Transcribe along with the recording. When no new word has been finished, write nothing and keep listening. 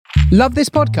Love this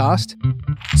podcast?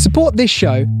 Support this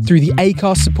show through the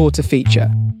Acast supporter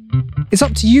feature. It's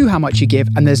up to you how much you give,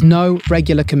 and there's no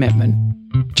regular commitment.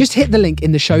 Just hit the link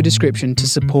in the show description to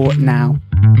support now.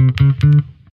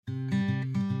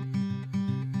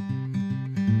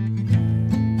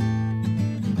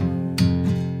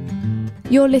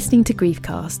 You're listening to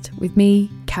Griefcast with me,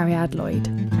 Cariad Lloyd.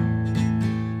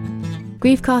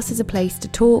 Griefcast is a place to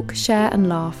talk, share and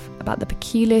laugh about the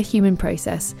peculiar human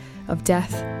process of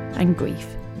death and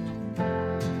grief.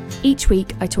 Each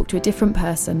week I talk to a different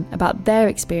person about their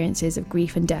experiences of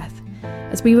grief and death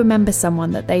as we remember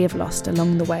someone that they have lost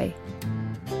along the way,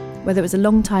 whether it was a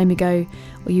long time ago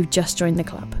or you've just joined the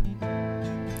club.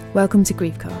 Welcome to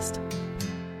Griefcast.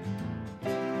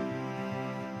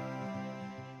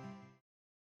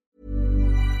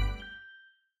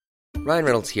 Ryan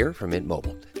Reynolds here from Mint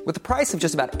Mobile. With the price of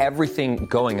just about everything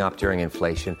going up during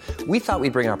inflation, we thought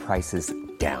we'd bring our prices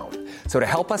down. So to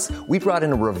help us, we brought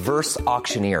in a reverse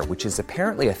auctioneer, which is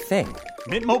apparently a thing.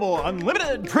 Mint Mobile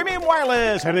Unlimited Premium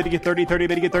Wireless. How to get 30, 30,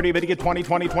 bit to get 30, bit to get 20,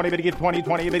 20, 20, bit to get 20,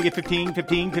 20, bit to get 15,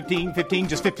 15, 15, 15,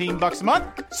 just $15 a month?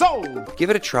 Sold!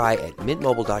 Give it a try at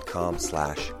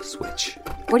mintmobile.com/switch.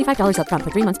 $45 up front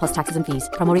for 3 months plus taxes and fees.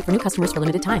 Promo rate for new customers for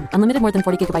limited time. Unlimited more than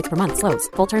 40 gigabytes per month. Slows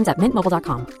full terms at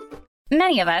mintmobile.com.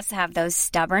 Many of us have those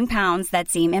stubborn pounds that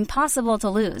seem impossible to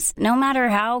lose, no matter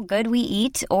how good we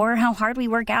eat or how hard we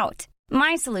work out.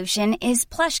 My solution is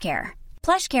PlushCare.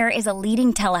 PlushCare is a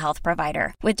leading telehealth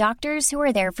provider with doctors who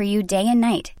are there for you day and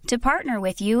night to partner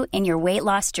with you in your weight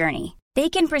loss journey. They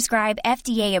can prescribe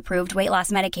FDA-approved weight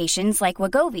loss medications like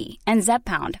Wegovy and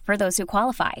Zepbound for those who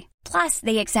qualify. Plus,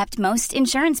 they accept most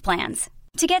insurance plans.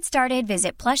 To get started,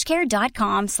 visit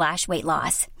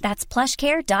plushcare.com/weightloss. That's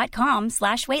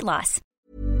plushcare.com/weightloss.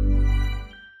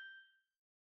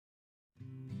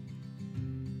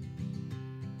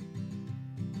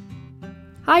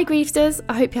 Hi Griefsters,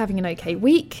 I hope you're having an okay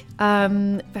week.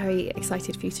 Very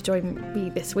excited for you to join me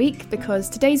this week because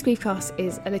today's Griefcast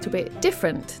is a little bit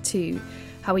different to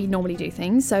how we normally do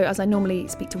things. So as I normally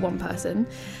speak to one person,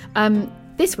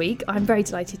 this week I'm very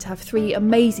delighted to have three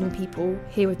amazing people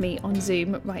here with me on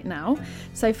Zoom right now.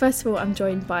 So first of all, I'm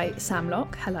joined by Sam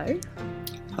Locke. Hello.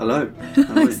 Hello.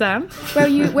 Sam.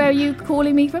 Where are you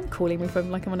calling me from? Calling me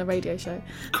from like I'm on a radio show.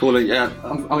 Yeah.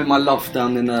 I'm in my loft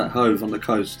down in Hove on the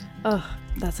coast. Oh,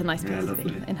 that's a nice place to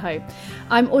be, in Hove.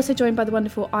 I'm also joined by the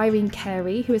wonderful Irene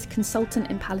Carey, who is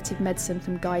consultant in palliative medicine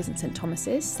from Guy's and St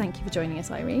Thomas's. Thank you for joining us,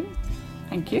 Irene.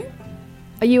 Thank you.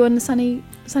 Are you on the sunny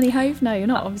Hove? No, you're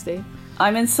not, obviously.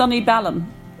 I'm in sunny Balham.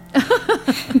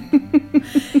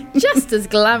 Just as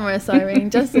glamorous, Irene,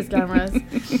 just as glamorous.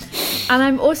 And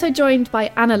I'm also joined by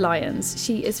Anna Lyons.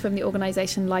 She is from the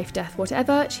organisation Life, Death,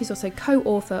 Whatever. She's also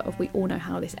co-author of We All Know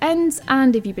How This Ends.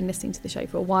 And if you've been listening to the show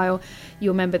for a while,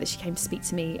 you'll remember that she came to speak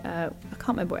to me, I can't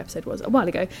remember what episode it was, a while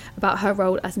ago, about her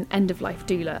role as an end-of-life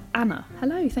doula. Anna,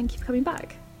 hello, thank you for coming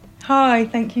back. Hi,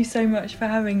 thank you so much for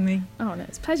having me. Oh, no,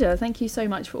 it's a pleasure. Thank you so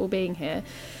much for all being here.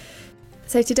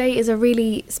 So today is a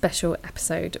really special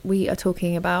episode. We are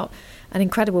talking about an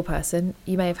incredible person.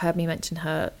 You may have heard me mention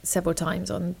her several times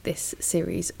on this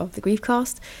series of the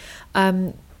Griefcast.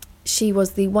 She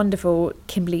was the wonderful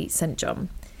Kimberly St John.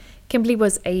 Kimberly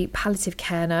was a palliative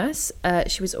care nurse.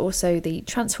 She was also the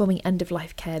Transforming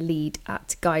End-of-Life Care lead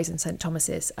at Guy's and St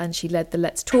Thomas's, and she led the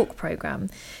Let's Talk programme.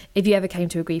 If you ever came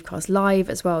to a Griefcast live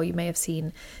as well, you may have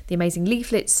seen the amazing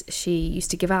leaflets she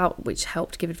used to give out, which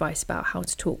helped give advice about how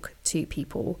to talk to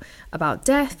people about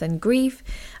death and grief.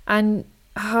 And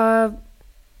her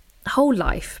whole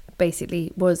life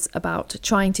basically was about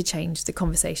trying to change the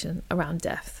conversation around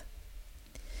death.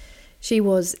 She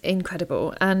was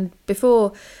incredible. And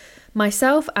before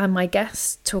myself and my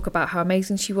guests talk about how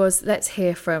amazing she was, let's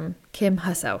hear from Kim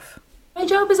herself. My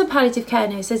job as a palliative care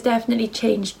nurse has definitely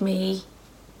changed me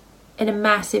in a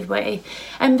massive way.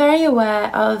 I'm very aware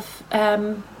of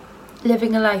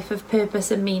living a life of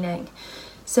purpose and meaning.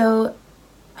 So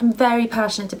I'm very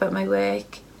passionate about my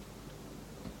work,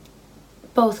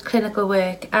 both clinical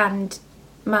work and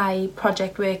my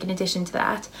project work in addition to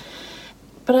that.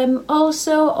 But I'm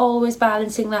also always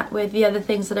balancing that with the other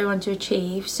things that I want to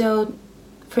achieve. So,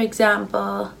 for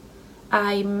example,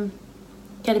 I'm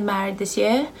getting married this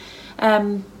year,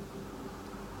 and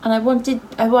I wanted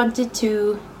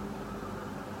to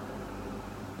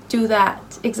do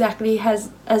that exactly as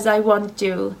I want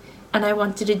to, and I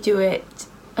wanted to do it.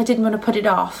 I didn't want to put it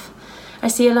off. I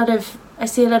see a lot of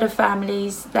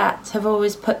families that have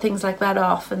always put things like that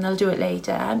off and they'll do it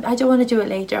later. I don't want to do it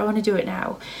later, I want to do it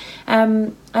now.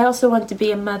 I also want to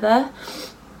be a mother.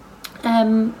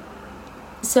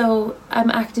 So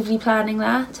I'm actively planning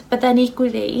that. But then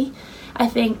equally, I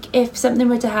think if something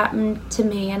were to happen to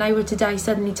me and I were to die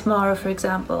suddenly tomorrow, for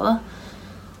example,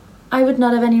 I would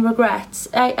not have any regrets.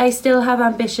 I still have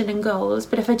ambition and goals,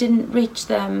 but if I didn't reach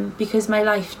them because my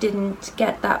life didn't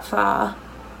get that far,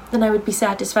 then I would be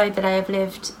satisfied that I have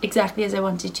lived exactly as I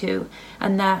wanted to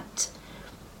and that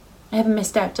I haven't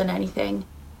missed out on anything.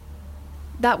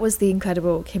 That was the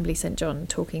incredible Kimberly St John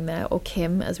talking there, or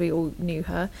Kim as we all knew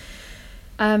her.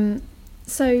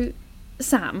 So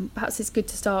Sam, perhaps it's good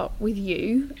to start with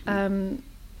you.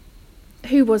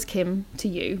 Who was Kim to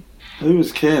you? Who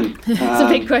was Kim? It's a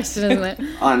big question, isn't it?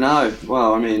 I know.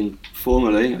 Well, I mean,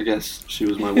 formally, I guess she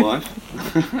was my wife.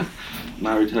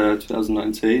 Married her in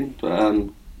 2019, but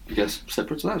I guess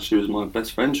separate to that, she was my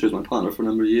best friend. She was my partner for a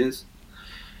number of years.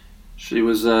 She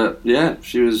was,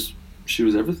 she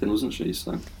was everything, wasn't she?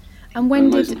 So, and when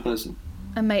an amazing person.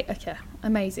 Okay,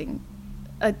 amazing.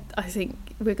 I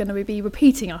think we're going to be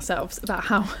repeating ourselves about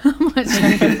how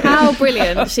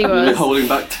brilliant she was. You're holding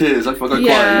back tears. I got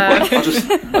quiet. I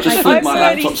just flipped my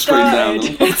laptop screen down.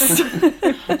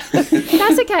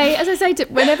 That's okay. As I say,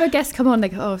 whenever guests come on, they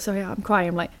go, "Oh, sorry, I'm crying."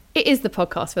 I'm like, it is the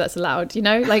podcast where that's allowed. You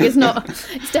know, like it's not.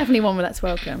 It's definitely one where that's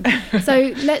welcome.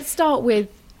 So let's start with.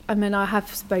 I mean, I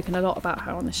have spoken a lot about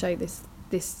her on the show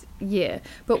this year,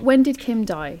 but when did Kim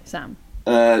die, Sam?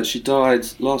 She died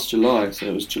last July, so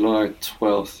it was July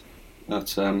 12th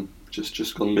at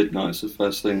just gone midnight, so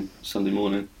first thing Sunday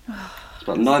morning. It's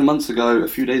about 9 months ago, a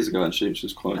few days ago actually, which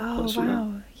is quite soon.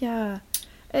 Wow, yeah.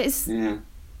 It's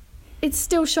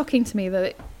still shocking to me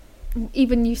that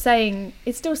even you saying,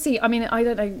 it still I mean, I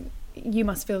don't know, you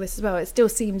must feel this as well, it still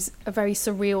seems a very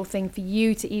surreal thing for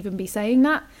you to even be saying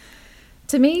that.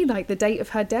 To me, like the date of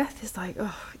her death is like,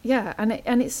 oh yeah,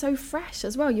 and it's so fresh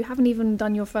as well. You haven't even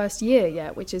done your first year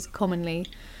yet, which is commonly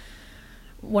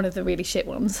one of the really shit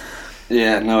ones.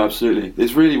 Yeah, no, absolutely.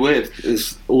 It's really weird.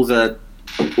 It's all the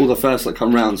firsts that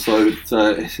come round. So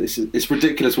it's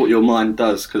ridiculous what your mind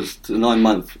does, because the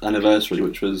 9-month anniversary,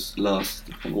 which was last,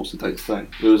 I can't what's the date today?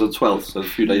 It was the 12th, so a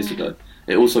few days ago.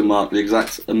 It also marked the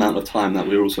exact amount of time that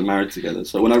we were also married together.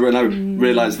 So when I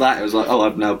realised that, it was like, oh,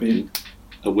 I've now been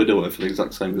a widower for the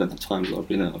exact same length of time that I've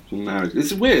been married.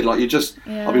 It's weird, like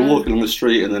I'll be walking on the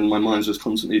street and then my mind's just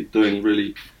constantly doing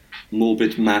really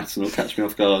morbid maths and it'll catch me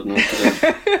off guard. And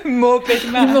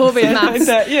Morbid maths. Morbid maths.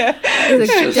 Yeah.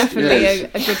 It's definitely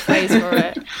a good phrase for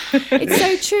it. It's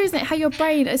so true, isn't it? How your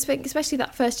brain, especially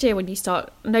that first year when you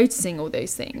start noticing all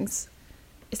those things,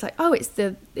 it's like, oh, it's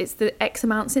the X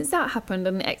amount since that happened,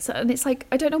 and it's like,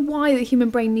 I don't know why the human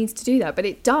brain needs to do that, but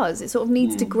it does. It sort of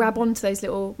needs to grab onto those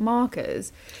little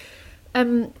markers.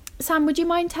 Sam, would you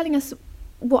mind telling us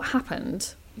what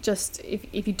happened? Just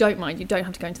if you don't mind, you don't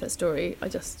have to go into that story.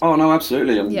 Oh no,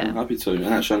 absolutely. I'm happy to. And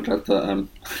actually, I'm glad that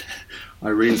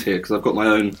Irene's here, because I've got my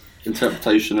own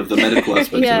interpretation of the medical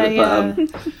aspect of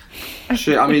it.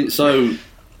 But I mean, so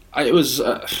it was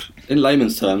in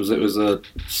layman's terms, it was a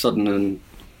sudden and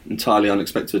entirely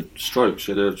unexpected stroke.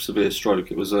 She had a severe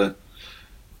stroke. It was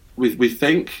we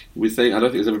think I don't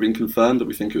think it's ever been confirmed, but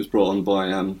we think it was brought on by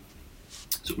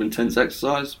sort of intense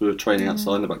exercise. We were training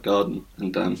outside in the back garden,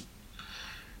 and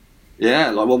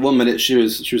like 1 minute she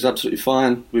was absolutely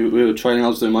fine. We were training. I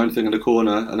was doing my own thing in the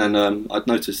corner, and then I'd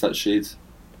noticed that she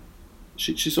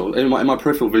sort of in my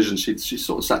peripheral vision she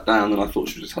sort of sat down, and I thought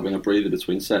she was just having a breather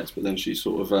between sets, but then she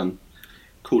sort of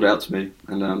called out to me,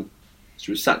 and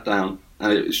she was sat down.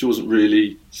 And she wasn't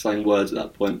really saying words at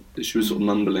that point. She was sort of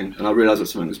mumbling, and I realised that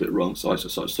something was a bit wrong, so I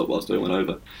just stopped what I was doing, went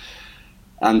over.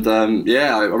 And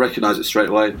I recognised it straight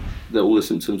away that all the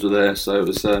symptoms were there. So it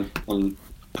was on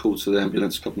call to the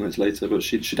ambulance a couple of minutes later. But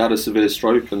she'd had a severe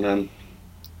stroke, and then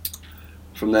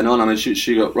from then on, I mean,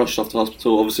 she got rushed off to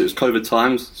hospital. Obviously, it was COVID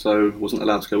times, so I wasn't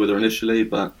allowed to go with her initially.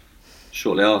 But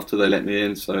shortly after, they let me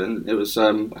in. So it was,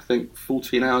 I think,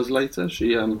 14 hours later,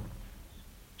 she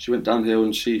went downhill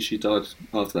and she died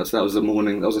after that. So that was the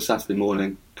morning. That was a Saturday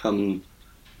morning. Come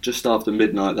just after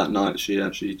midnight that night, she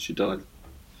died.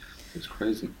 It's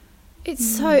crazy. It's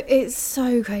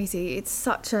so crazy. It's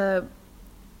such a.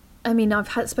 I mean, I've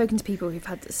spoken to people who've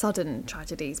had sudden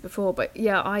tragedies before, but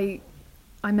yeah, I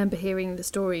remember hearing the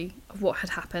story of what had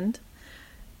happened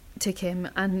to Kim,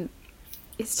 and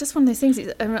it's just one of those things.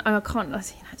 I can't.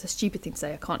 It's a stupid thing to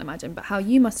say. I can't imagine, but how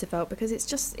you must have felt, because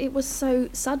it was so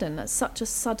sudden. That's such a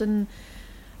sudden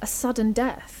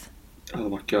death. Oh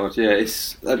my God! Yeah,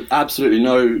 it's absolutely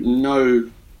no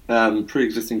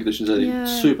pre-existing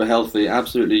conditions. Super healthy,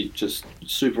 absolutely just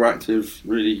super active.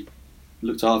 Really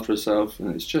looked after herself,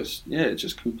 and it's just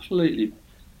completely.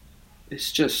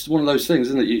 It's just one of those things,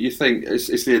 isn't it? You think it's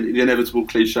the inevitable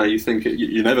cliche. You think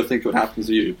you never think it would happen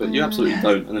to you, but you absolutely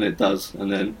don't, and then it does,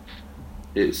 and then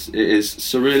it is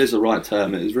surreal is the right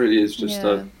term. It really is just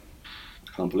I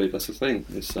can't believe that's a thing.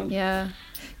 It's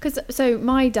So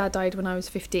my dad died when I was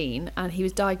 15, and he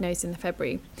was diagnosed in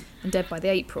February and dead by the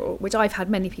April, which I've had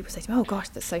many people say to me, oh gosh,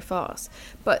 that's so fast.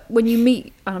 But when you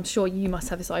meet, and I'm sure you must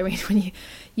have this, Irene, when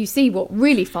you see what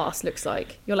really fast looks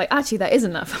like, you're like, actually that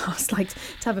isn't that fast, like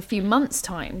to have a few months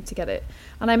time to get it.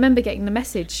 And I remember getting the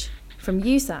message from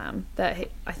you, Sam, that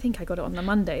I think I got it on the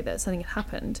Monday that something had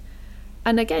happened.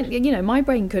 And again, you know, my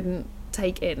brain couldn't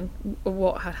take in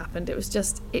what had happened. It was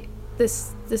just the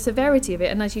severity of it.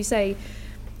 And as you say,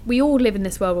 we all live in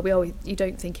this world where you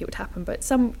don't think it would happen, but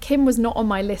Kim was not on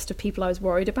my list of people I was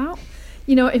worried about.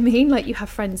 You know what I mean? Like, you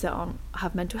have friends that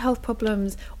have mental health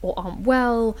problems or aren't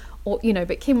well, or, you know,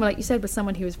 but Kim, like you said, was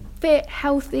someone who was fit,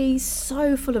 healthy,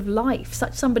 so full of life,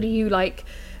 such somebody who like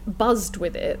buzzed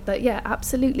with it, that yeah,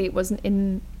 absolutely it wasn't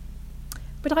in.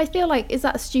 But I feel like, is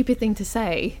that a stupid thing to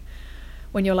say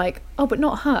when you're like, oh, but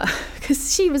not her,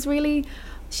 because she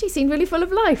seemed really full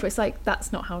of life. It's like,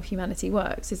 that's not how humanity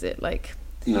works, is it? Like,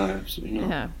 no, absolutely not.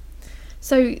 Yeah.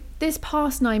 So this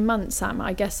past 9 months, Sam,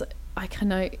 I guess I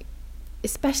kind of,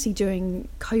 especially during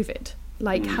COVID,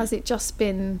 like, has it just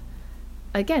been,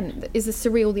 again, is the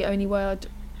surreal the only word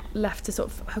left to sort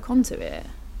of hook onto it?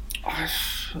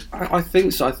 I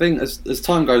think so. I think as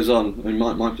time goes on, I mean,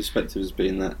 my perspective has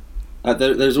been that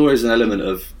there's always an element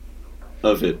of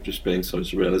it just being so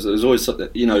surreal. There's always something,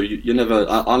 you know,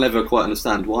 I'll never quite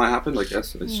understand why it happened, I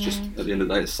guess. It's just, at the end of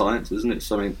the day, it's science, isn't it?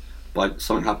 Something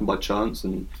happened by chance,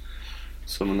 and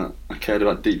someone that I cared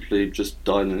about deeply just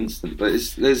died in an instant. But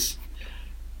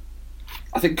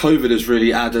I think COVID has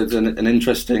really added an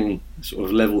interesting sort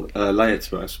of layer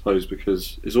to it, I suppose,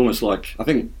 because it's almost like, I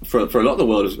think for a lot of the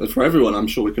world, for everyone, I'm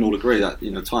sure we can all agree that,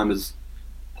 you know, time has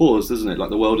paused, isn't it? Like,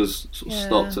 the world has sort of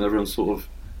stopped, and everyone's sort of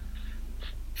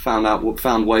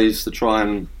found ways to try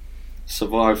and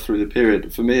survive through the period.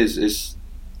 But for me, is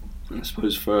I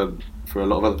suppose for a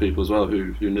lot of other people as well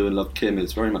who knew and loved Kim,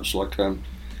 it's very much like I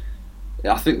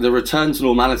think the return to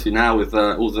normality now with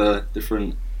all the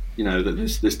different, you know,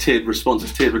 this tiered response,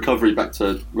 this tiered recovery back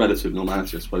to relative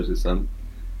normality, I suppose, it's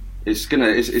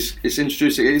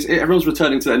introducing. Everyone's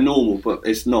returning to their normal, but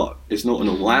it's not a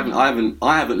normal. I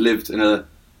haven't lived in a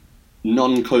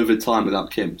non-COVID time without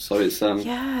Kim, so it's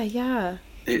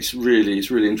It's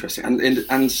really interesting,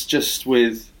 and just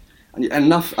with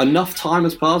enough time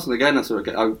has passed, and again, that's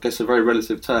I guess a very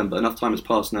relative term, but enough time has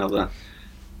passed now that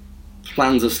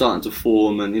plans are starting to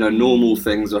form, and, you know, normal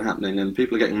things are happening, and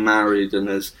people are getting married, and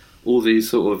there's all these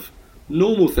sort of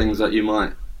normal things that you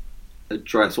might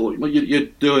address, or you're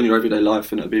doing your everyday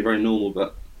life, and it'll be very normal,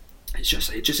 but it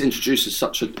just introduces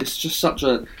it's just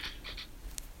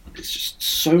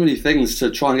so many things to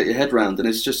try and get your head around, and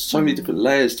it's just so many different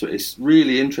layers to it. It's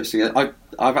really interesting. I've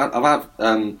had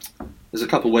there's a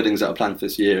couple of weddings that are planned for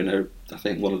this year, and I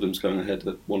think one of them's going ahead,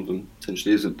 one of them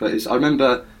potentially isn't. But I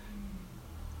remember,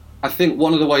 I think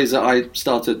one of the ways that I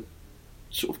started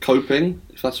sort of coping,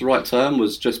 if that's the right term,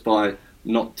 was just by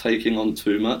not taking on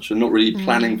too much and not really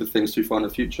planning for things too far in the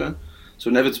future. So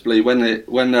inevitably, when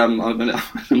I'm in a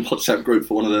WhatsApp group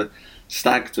for one of the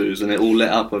stag do's, and it all lit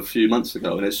up a few months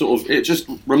ago, and it just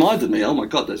reminded me, oh my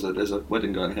god, there's a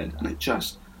wedding going ahead, and it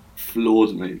just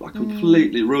floored me, like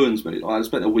completely ruins me. I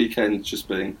spent a weekend just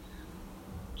being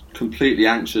completely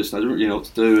anxious, and I didn't really know what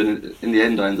to do, and in the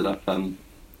end I ended up I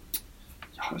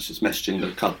was just messaging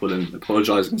the couple and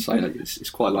apologising and saying it's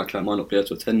quite likely I might not be able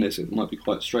to attend this, it might be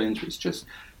quite strange, but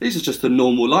these are just the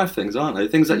normal life things, aren't they?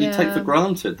 Things that you take for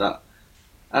granted, that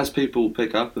as people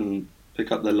pick up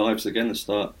their lives again and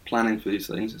start planning for these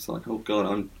things, it's like, oh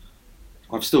god,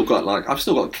 I've still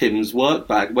got Kim's work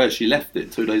bag where she left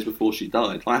it 2 days before she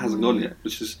died. It hasn't gone yet,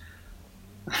 which is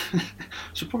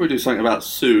should probably do something about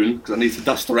soon, because I need to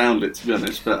dust around it, to be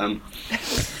honest. But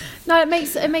no, it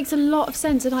makes a lot of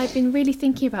sense, and I've been really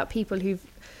thinking about people who've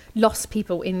lost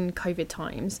people in COVID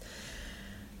times,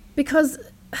 because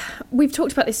we've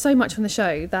talked about this so much on the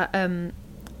show that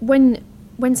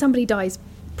when somebody dies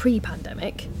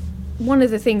pre-pandemic, one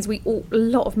of the things a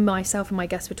lot of myself and my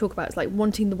guests would talk about is like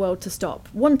wanting the world to stop,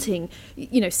 wanting,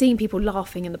 you know, seeing people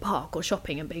laughing in the park or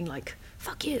shopping and being like,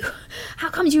 fuck you, how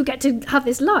come you get to have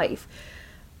this life?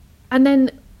 And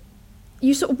then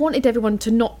you sort of wanted everyone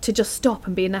to just stop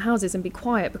and be in their houses and be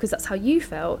quiet because that's how you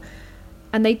felt,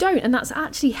 and they don't, and that's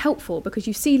actually helpful because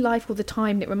you see life all the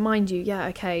time and it reminds you, yeah,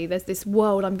 okay, there's this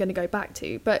world I'm going to go back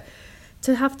to. But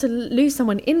to have to lose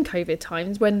someone in COVID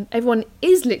times when everyone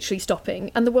is literally stopping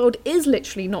and the world is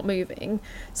literally not moving,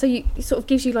 so it sort of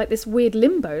gives you like this weird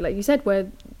limbo, like you said,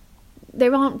 where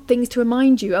there aren't things to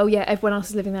remind you, oh yeah, everyone else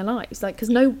is living their lives, like, because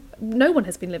no one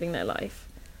has been living their life.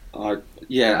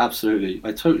 Yeah, absolutely.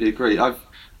 I totally agree. I've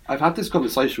had this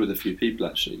conversation with a few people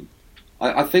actually.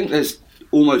 I think there's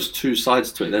almost two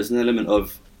sides to it. There's an element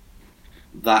of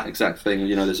that exact thing.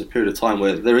 You know, there's a period of time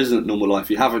where there isn't normal life.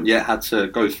 You haven't yet had to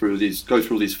go through all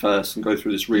these firsts and go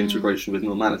through this reintegration with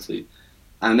normality,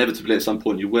 and inevitably at some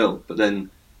point you will. But then,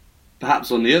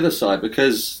 perhaps on the other side,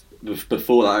 because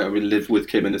before that I lived with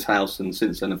Kim in this house, and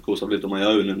since then, of course, I've lived on my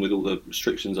own, and with all the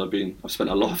restrictions, I've spent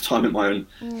a lot of time in my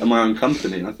own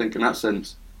company. And I think in that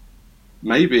sense,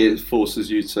 maybe it forces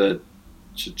you to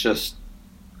just,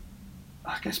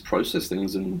 I guess, process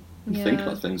things and think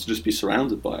about things, just be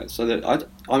surrounded by it. So that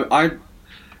I,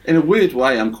 in a weird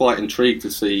way, I'm quite intrigued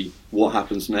to see what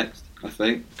happens next. I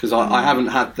think because I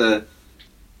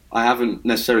haven't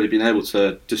necessarily been able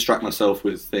to distract myself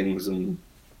with things and,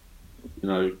 you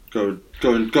know, go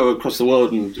across the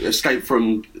world and escape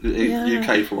from the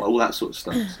UK for all that sort of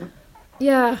stuff. So.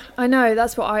 Yeah, I know.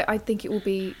 That's what I think it will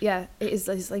be. Yeah, it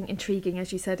is like intriguing,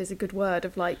 as you said, is a good word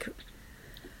of like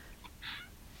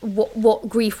what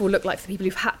grief will look like for people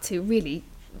who've had to really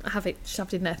have it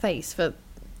shoved in their face for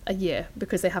a year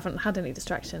because they haven't had any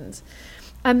distractions.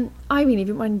 Irene, if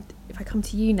you mind if I come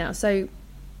to you now. So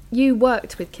you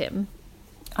worked with Kim.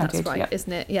 That's right, yeah.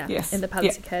 Isn't it? Yeah, yes. In the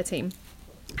palliative care team.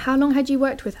 How long had you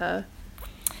worked with her?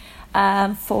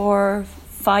 For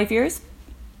 5 years.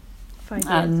 5 years.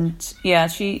 And yeah,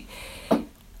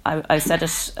 I said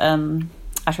it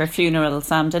at her funeral,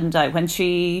 Sam, didn't I? When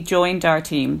she joined our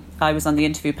team, I was on the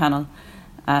interview panel,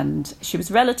 and she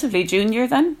was relatively junior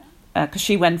then, because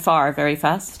she went far very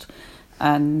fast.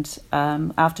 And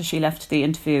after she left the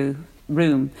interview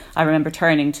room, I remember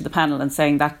turning to the panel and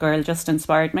saying, that girl just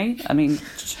inspired me. I mean,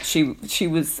 she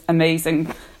was amazing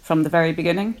from the very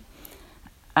beginning.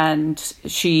 And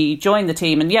she joined the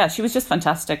team, and yeah, she was just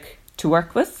fantastic to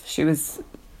work with. She was,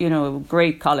 you know, a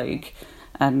great colleague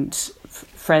and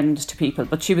friend to people,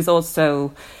 but she was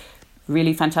also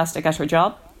really fantastic at her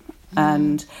job.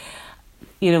 And,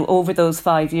 you know, over those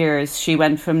 5 years, she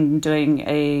went from doing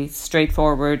a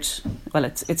straightforward, well,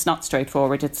 it's not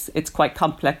straightforward, it's quite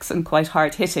complex and quite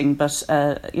hard-hitting, but,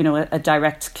 you know, a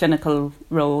direct clinical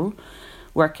role,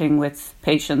 working with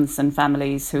patients and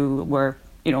families who were,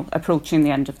 you know, approaching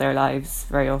the end of their lives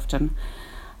very often.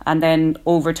 And then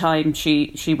over time,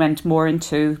 she went more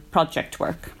into project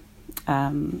work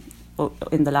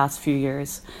in the last few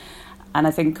years. And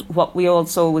I think what we all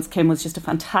saw was Kim was just a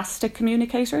fantastic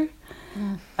communicator.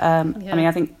 I mean,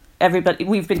 I think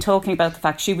we've been talking about the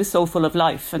fact she was so full of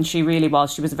life, and she really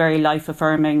was. She was a very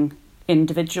life-affirming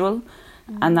individual,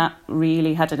 and that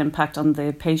really had an impact on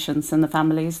the patients and the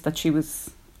families that she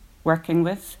was working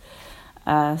with.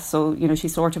 So, you know, she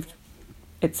sort of,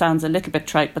 it sounds a little bit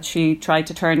trite, but she tried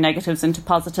to turn negatives into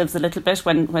positives a little bit.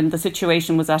 When the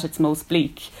situation was at its most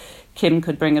bleak, Kim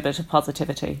could bring a bit of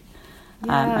positivity.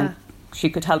 And she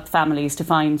could help families to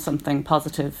find something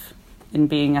positive in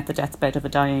being at the deathbed of a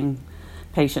dying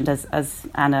patient, as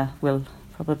Anna will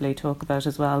probably talk about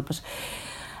as well. But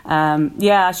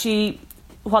she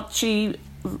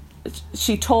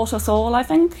taught us all, I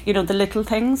think, you know, the little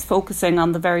things, focusing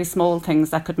on the very small things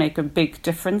that could make a big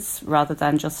difference rather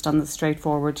than just on the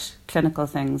straightforward clinical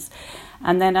things.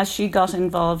 And then as she got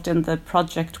involved in the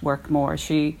project work more,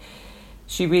 she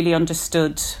really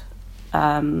understood.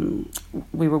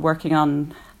 We were working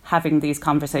on having these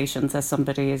conversations as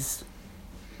somebody is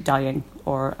dying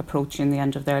or approaching the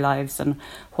end of their lives, and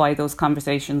why those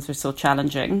conversations are so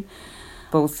challenging,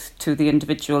 both to the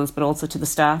individuals but also to the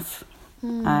staff.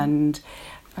 And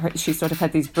she sort of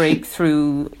had these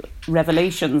breakthrough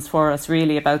revelations for us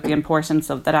really about the importance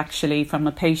of that. Actually, from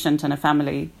a patient and a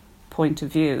family point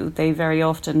of view, they very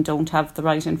often don't have the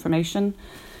right information.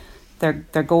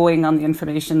 They're going on the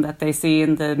information that they see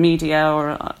in the media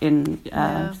or in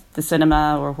the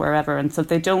cinema or wherever, and so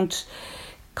they don't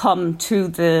come to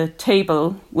the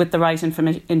table with the right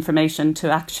information to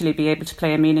actually be able to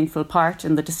play a meaningful part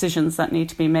in the decisions that need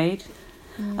to be made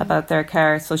about their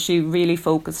care. So she really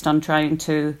focused on trying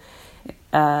to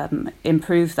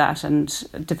improve that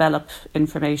and develop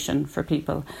information for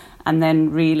people, and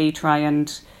then really try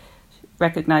and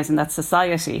recognising that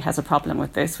society has a problem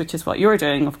with this, which is what you're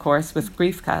doing, of course, with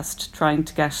Griefcast, trying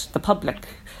to get the public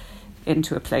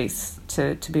into a place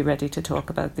to be ready to talk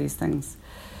about these things.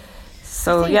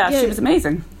 So she was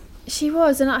amazing. She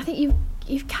was, and I think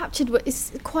you've captured what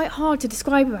is quite hard to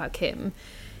describe about Kim,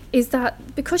 is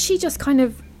that because she just kind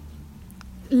of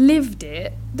lived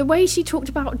it, the way she talked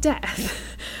about death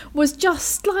was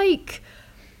just like,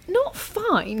 not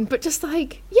fine, but just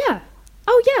like,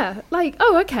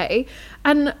 okay.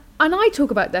 And I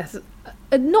talk about death,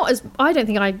 not as, I don't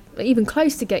think I even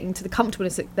close to getting to the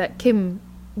comfortableness that Kim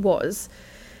was,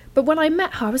 But when I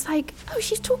met her, I was like, oh,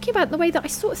 she's talking about it the way that I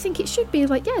sort of think it should be.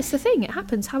 Like, yeah, it's the thing, it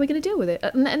happens, how are we going to deal with it?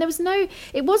 And there was no,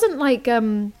 it wasn't like,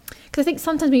 because I think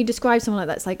sometimes when you describe someone like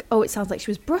that, it's like, oh, it sounds like she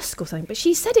was brusque or something. But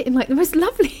she said it in like the most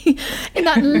lovely, in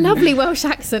that lovely Welsh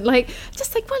accent, like,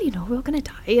 just like, well, you know, we're all going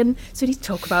to die, and so we need to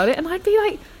talk about it. And I'd be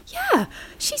like, yeah,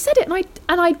 she said it,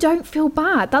 and I don't feel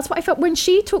bad. That's what I felt when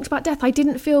she talked about death. I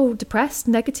didn't feel depressed,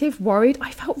 negative, worried.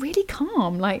 I felt really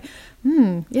calm, like,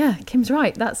 yeah, Kim's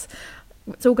right.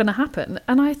 It's all going to happen.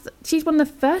 And she's one of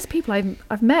the first people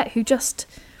I've met who just,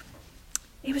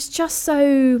 it was just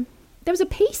so, there was a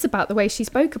piece about the way she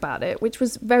spoke about it, which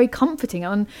was very comforting.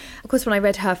 And of course, when I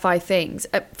read her 5 things,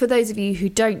 for those of you who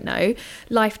don't know,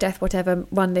 Life, Death, Whatever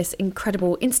run this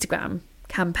incredible Instagram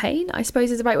campaign, I suppose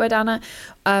is the right word, Anna,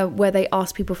 where they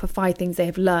ask people for 5 things they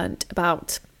have learned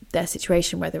about their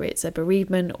situation, whether it's a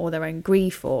bereavement or their own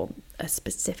grief or a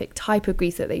specific type of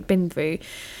grief that they've been through.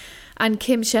 And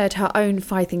Kim shared her own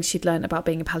 5 things she'd learned about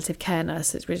being a palliative care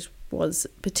nurse, which was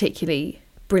particularly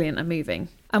brilliant and moving.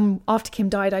 And after Kim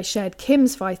died, I shared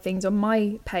Kim's 5 things on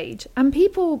my page, and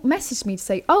people messaged me to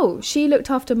say, oh, she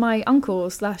looked after my uncle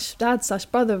 / dad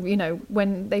 / brother, you know,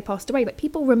 when they passed away. Like,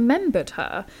 people remembered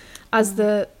her as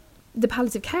the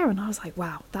palliative care, and I was like,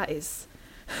 wow, that's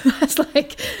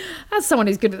someone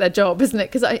who's good at their job, isn't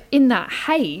it? Because in that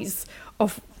haze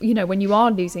of, you know,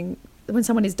 when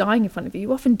someone is dying in front of you,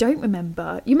 you often don't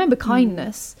remember. You remember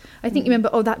kindness. I think you remember,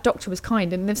 oh, that doctor was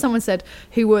kind. And if someone said,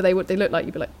 who were they, what they looked like,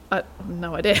 you'd be like, I have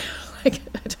no idea. Like,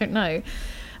 I don't know.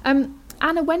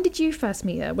 Anna, when did you first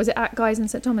meet her? Was it at Guy's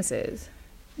and St Thomas's?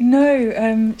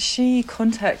 No, she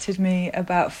contacted me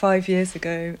about 5 years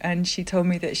ago, and she told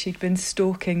me that she'd been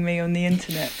stalking me on the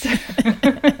internet.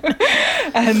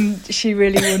 And she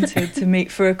really wanted to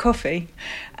meet for a coffee.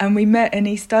 And we met in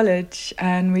East Dulwich,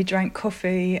 and we drank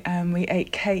coffee and we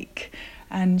ate cake.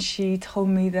 And she told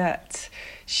me that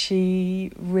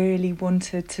she really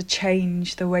wanted to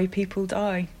change the way people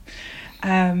die.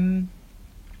 And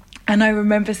I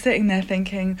remember sitting there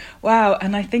thinking, wow,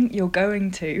 and I think you're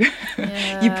going to.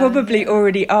 Yeah, you probably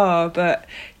already are, but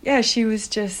yeah, she was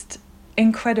just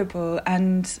incredible.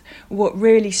 And what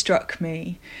really struck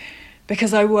me,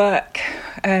 because I work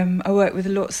with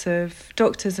lots of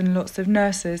doctors and lots of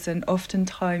nurses, and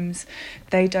oftentimes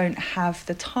they don't have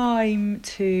the time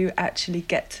to actually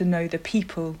get to know the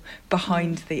people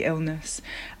behind the illness.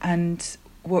 And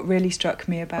what really struck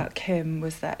me about Kim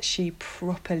was that she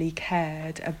properly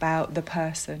cared about the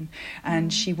person,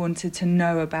 and she wanted to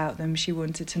know about them. She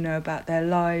wanted to know about their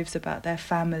lives, about their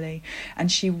family,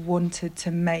 and she wanted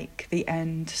to make the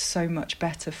end so much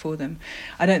better for them.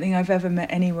 I don't think I've ever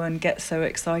met anyone get so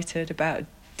excited about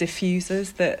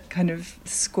diffusers that kind of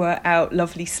squirt out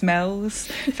lovely smells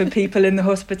for people in the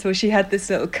hospital. She had this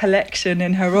little collection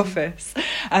in her office,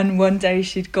 and one day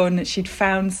she'd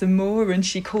found some more, and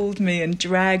she called me and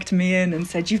dragged me in and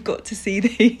said, you've got to see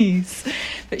these.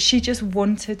 But she just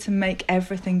wanted to make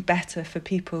everything better for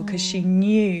people, because she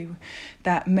knew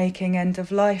that making end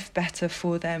of life better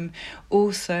for them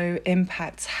also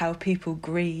impacts how people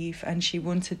grieve, and she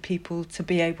wanted people to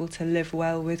be able to live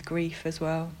well with grief as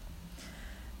well.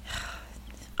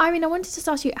 I mean, I wanted to just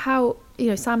ask you how, you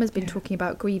know, Sam has been talking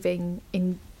about grieving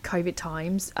in COVID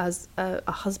times as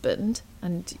a husband,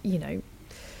 and, you know,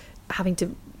 having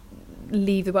to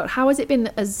leave the world. How has it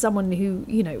been as someone who,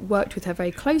 you know, worked with her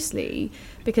very closely?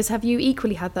 Because have you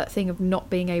equally had that thing of not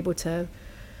being able to...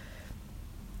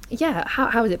 Yeah,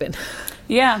 how has it been?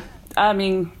 Yeah, I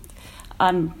mean,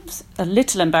 I'm a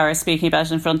little embarrassed speaking about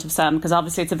it in front of Sam, because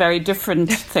obviously it's a very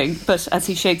different thing, but as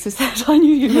he shakes his head, I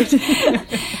knew you would.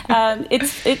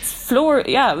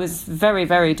 It was very,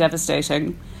 very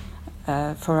devastating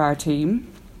for our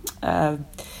team.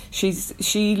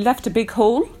 She left a big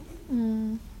hole.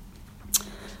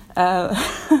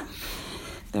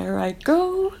 There I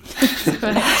go.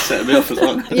 Set me off as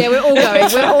well. Yeah, we're all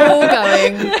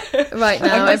going right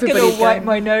now. I'm just going to wipe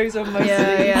my nose on my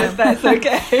sleeve, if that's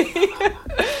okay.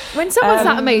 When someone's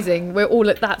that amazing, we're all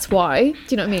that's why. Do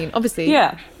you know what I mean? Obviously.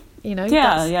 Yeah. You know.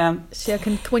 Yeah.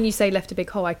 When you say left a big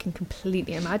hole, I can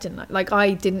completely imagine that. Like,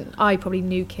 I probably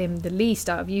knew Kim the least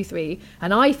out of you three,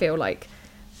 and I feel like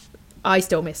I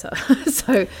still miss her.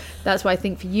 So that's why I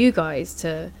think for you guys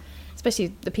to,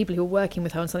 especially the people who were working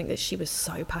with her on something that she was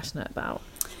so passionate about.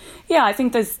 Yeah, I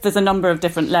think there's a number of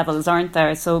different levels, aren't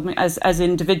there? So as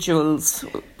individuals,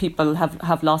 people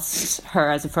have lost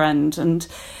her as a friend, and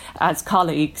as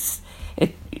colleagues,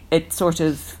 it sort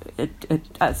of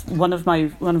as one of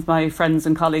my friends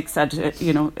and colleagues said,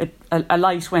 a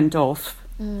light went off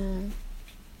in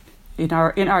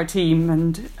our team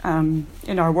and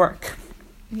in our work.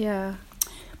 Yeah,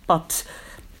 but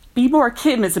Be More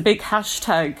Kim is a big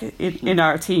hashtag in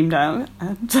our team now,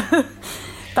 and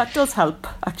that does help,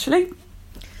 actually.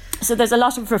 So there's a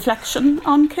lot of reflection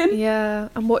on Kim. Yeah,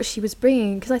 and what she was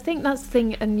bringing, because I think that's the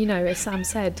thing, and as Sam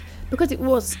said, because it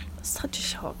was such a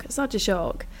shock,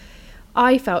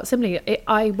 I felt similarly.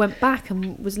 I went back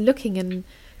and was looking and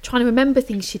trying to remember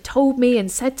things she told me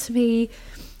and said to me,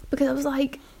 because I was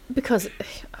like,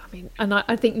 and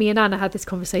I think me and Anna had this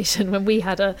conversation when we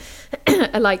had a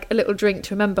little drink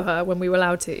to remember her when we were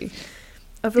allowed to,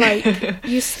 of like,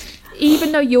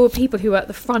 even though you're people who are at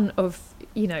the front of,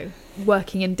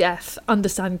 working in death,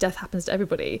 understanding death happens to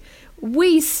everybody,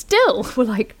 we still were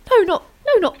like, no,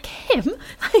 not Kim.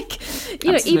 Like,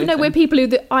 Absolutely. Even though we're people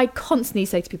I constantly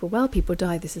say to people, well, people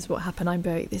die, this is what happened,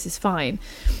 this is fine.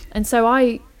 And so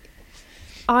I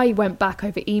went back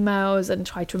over emails and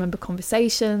tried to remember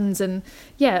conversations, and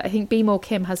I think Be More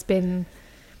Kim has been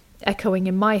echoing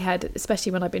in my head,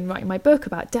 especially when I've been writing my book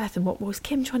about death and what was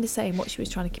Kim trying to say and what she was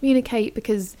trying to communicate,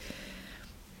 because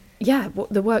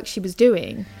what the work she was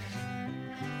doing.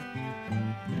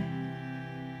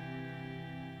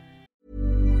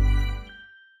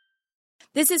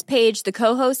 This is Paige, the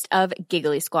co-host of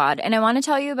Giggly Squad, and I want to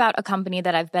tell you about a company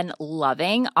that I've been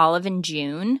loving, Olive &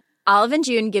 June. Olive &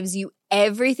 June gives you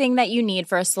everything that you need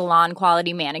for a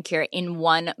salon-quality manicure in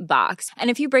one box. And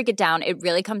if you break it down, it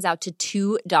really comes out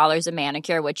to $2 a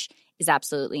manicure, which is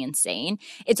absolutely insane.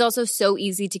 It's also so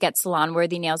easy to get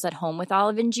salon-worthy nails at home with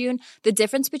Olive & June. The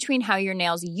difference between how your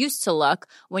nails used to look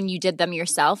when you did them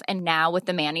yourself and now with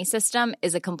the Mani system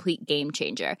is a complete game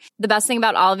changer. The best thing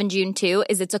about Olive & June, too,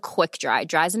 is it's a quick dry.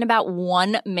 Dries in about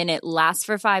 1 minute, lasts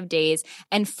for 5 days,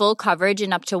 and full coverage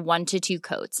in up to 1 to 2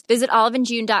 coats. Visit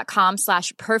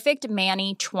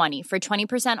oliveandjune.com/perfectmani20 for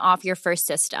 20% off your first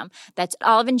system. That's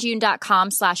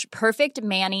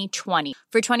oliveandjune.com/perfectmani20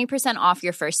 for 20% off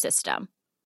your first system.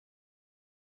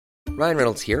 Ryan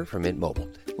Reynolds here from Mint Mobile.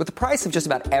 With the price of just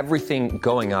about everything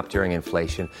going up during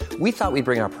inflation, we thought we'd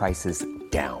bring our prices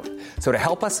down. So to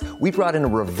help us, we brought in a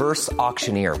reverse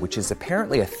auctioneer, which is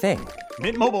apparently a thing.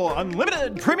 Mint Mobile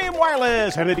Unlimited Premium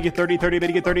Wireless. How to get 30, 30, bit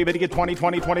to get 30, bit to get 20,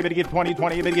 20, 20, bit to get 20,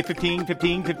 20, bit to get 15,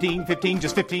 15, 15, 15,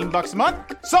 just $15 a month?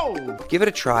 Sold! Give it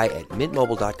a try at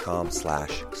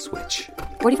mintmobile.com/switch.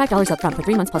 $45 up front for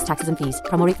 3 months plus taxes and fees.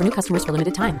 Promo rate for new customers for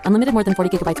limited time. Unlimited more than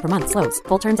 40 gigabytes per month. Slows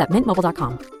full terms at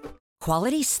mintmobile.com.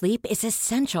 Quality sleep is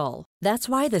essential. That's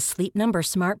why the Sleep Number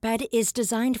Smart Bed is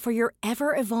designed for your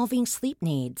ever-evolving sleep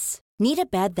needs. Need a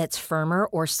bed that's firmer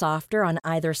or softer on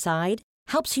either side?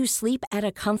 Helps you sleep at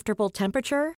a comfortable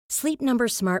temperature? Sleep Number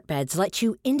Smart Beds let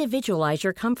you individualize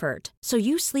your comfort, so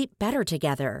you sleep better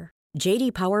together.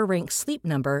 J.D. Power ranks Sleep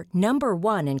Number number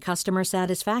 1 in customer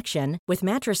satisfaction with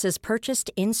mattresses purchased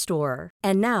in-store.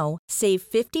 And now, save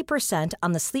 50%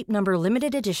 on the Sleep Number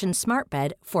Limited Edition Smart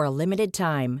Bed for a limited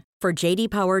time. For J.D.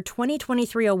 Power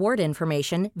 2023 award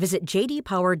information, visit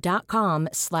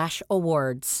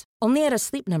jdpower.com/awards. Only at a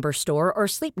Sleep Number store or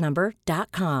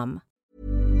sleepnumber.com.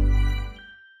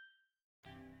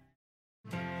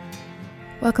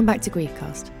 Welcome back to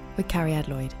Griefcast with Carrie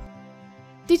Adloyd.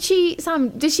 Did she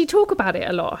talk about it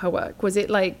a lot, her work? Was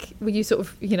it like, were you sort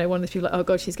of, one of those people like, oh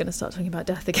God, she's going to start talking about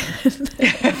death again?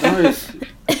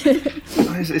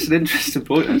 It's an interesting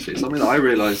point, actually. It's something that I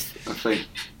realised, I think,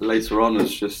 later on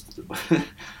was just...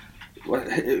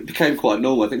 it became quite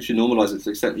normal. I think she normalised it to the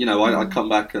extent, I'd come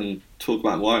back and talk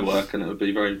about my work and it would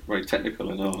be very, very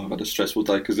technical and, I've had a stressful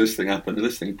day because this thing happened and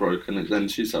this thing broke. And then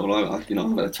she'd say, well, I've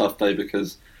had a tough day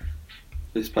because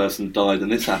this person died and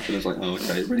this happened. It's like, oh,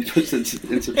 okay, it really puts it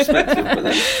into perspective. But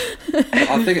then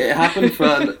I think it happened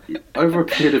for over a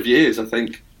period of years. I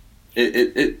think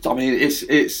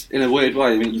it's in a weird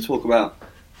way. I mean, you talk about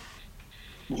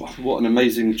what an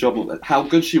amazing job, how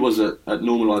good she was at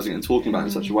normalising it and talking about it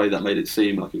in such a way that made it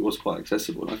seem like it was quite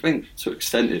accessible. And I think to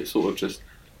extend it sort of just,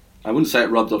 I wouldn't say it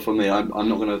rubbed off on me. I'm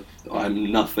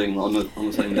nothing on the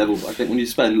same level. But I think when you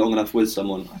spend long enough with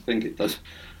someone, I think it does.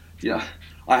 Yeah,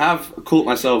 I have caught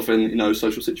myself in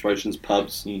social situations,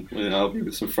 pubs, and I'll be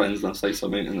with some friends and I'll say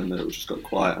something and then it'll just go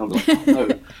quiet. I'm like, oh, no,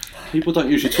 people don't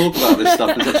usually talk about this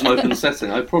stuff in such an open setting.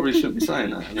 I probably shouldn't be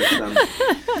saying that. And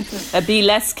A Be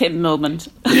Less Kim moment.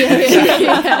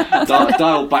 Yeah.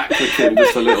 Dial back the Kim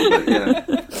just a little bit. Yeah.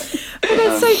 But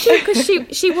that's so true because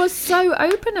she was so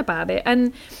open about it.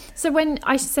 And so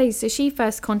she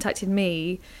first contacted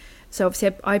me. So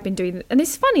obviously I've been doing, and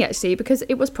it's funny actually because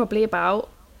it was probably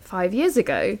about 5 years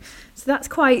ago. So that's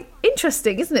quite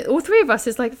interesting, isn't it? All three of us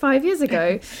is like 5 years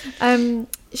ago.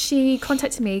 She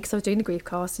contacted me because I was doing the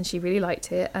Griefcast and she really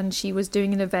liked it. And she was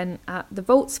doing an event at the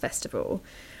Vaults Festival.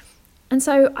 And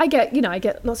so I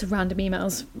get lots of random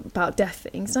emails about deaf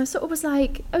things. And I sort of was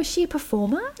like, oh, is she a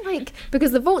performer? Like,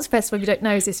 because the Vaults Festival, if you don't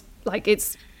know, is this, like,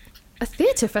 it's a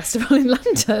theatre festival in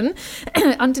London,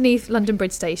 underneath London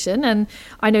Bridge Station. And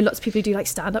I know lots of people who do like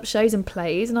stand-up shows and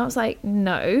plays. And I was like,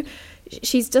 no,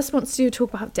 she just wants to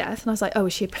talk about death. And I was like, oh,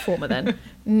 is she a performer then?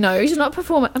 No, she's not a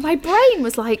performer. And my brain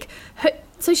was like,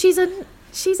 so she's a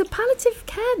palliative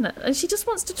care nurse, and she just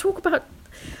wants to talk about.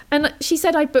 And she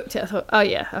said I booked it. I thought, oh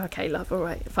yeah, okay, love, all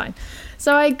right, fine.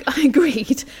 So I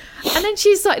agreed. And then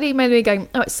she started emailing me going,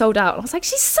 oh, it's sold out. And I was like,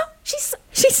 she's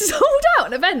sold out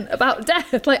an event about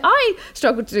death. Like, I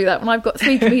struggled to do that when I've got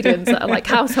 3 comedians that are like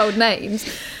household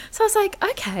names. So I was like,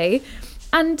 okay.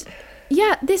 And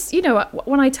yeah, this, you know,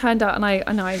 when I turned out, and I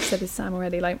know I've said this to Sam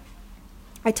already, like,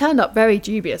 I turned up very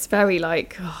dubious, very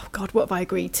like, oh God, what have I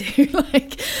agreed to?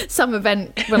 Like some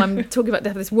event when I'm talking about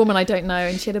death, this woman I don't know,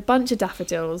 and she had a bunch of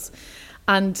daffodils,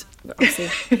 and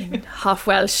obviously in half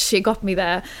Welsh, she got me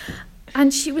there,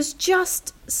 and she was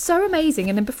just so amazing.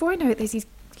 And then before I know it, there's these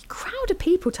crowd of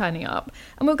people turning up,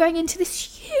 and we're going into this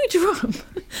huge room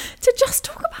to just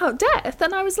talk about death.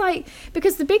 And I was like,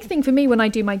 because the big thing for me when I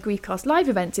do my Griefcast live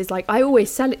events is like, I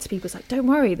always sell it to people. It's like, don't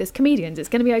worry, there's comedians, it's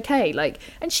going to be okay. Like,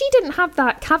 and she didn't have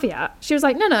that caveat. She was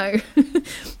like, no,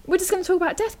 we're just going to talk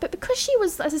about death. But because she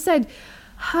was, as I said,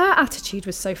 her attitude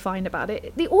was so fine about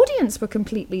it, the audience were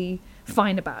completely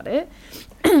fine about it.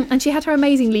 And she had her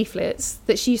amazing leaflets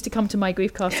that she used to come to my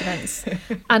Griefcast events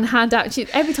and hand out.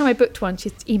 Every time I booked one,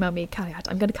 she'd email me, Callie,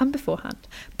 I'm going to come beforehand,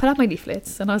 put out my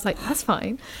leaflets. And I was like, that's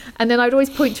fine. And then I'd always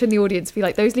point to her in the audience, be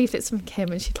like, those leaflets from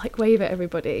Kim, and she'd like wave at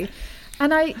everybody.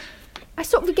 And I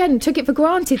sort of, again, took it for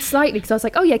granted slightly, because I was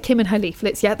like, oh yeah, Kim and her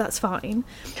leaflets, yeah, that's fine.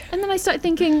 And then I started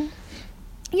thinking,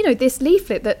 you know, this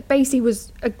leaflet that basically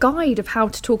was a guide of how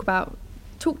to talk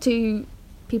to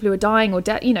people who are dying or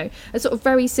dead, you know, a sort of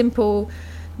very simple,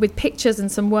 with pictures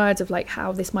and some words of like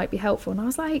how this might be helpful. And I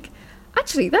was like,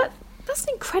 actually, that's an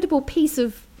incredible piece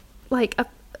of like a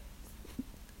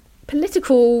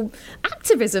political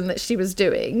activism that she was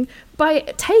doing by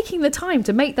taking the time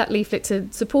to make that leaflet,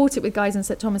 to support it with Guys and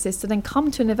St Thomas's, to then come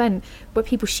to an event where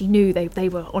people she knew they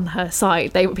were on her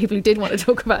side, they were people who did want to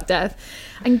talk about death,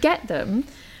 and get them.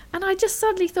 And I just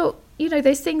suddenly thought, you know,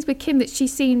 there's things with Kim that she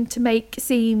seemed to make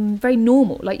seem very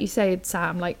normal. Like you said,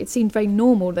 Sam, like it seemed very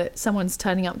normal that someone's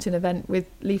turning up to an event with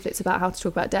leaflets about how to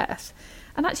talk about death.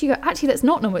 And actually that's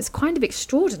not normal. It's kind of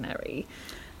extraordinary.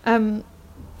 That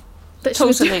she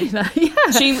was doing that.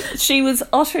 Yeah. She was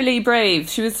utterly brave.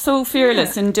 She was so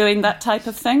fearless in doing that type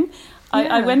of thing.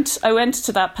 I went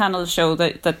to that panel show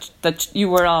that you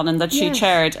were on and that she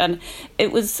chaired, and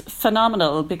it was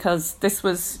phenomenal, because this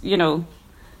was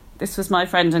my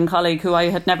friend and colleague who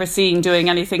I had never seen doing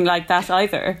anything like that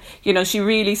either. You know, she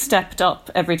really stepped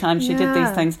up every time she did these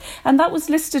things. And that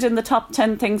was listed in the top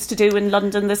 10 things to do in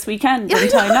London this weekend in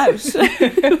Time Out.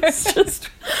 It's just...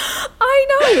 I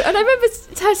know. And I remember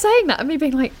her saying that and me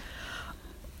being like,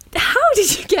 how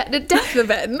did you get a death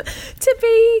event to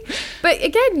be... But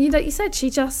again, like you said,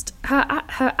 she just...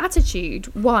 Her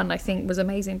attitude, one, I think, was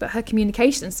amazing, but her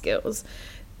communication skills,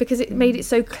 because it made it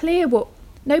so clear what...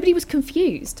 Nobody was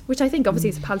confused, which I think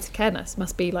obviously as a palliative care nurse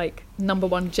must be like number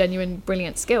one genuine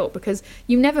brilliant skill, because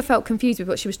you never felt confused with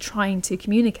what she was trying to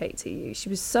communicate to you. She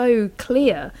was so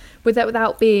clear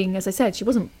without being, as I said, she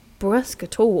wasn't brusque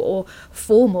at all or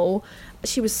formal.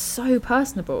 She was so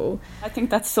personable. I think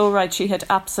that's so right. She had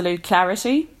absolute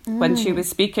clarity when she was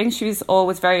speaking. She was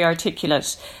always very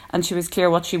articulate, and she was clear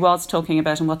what she was talking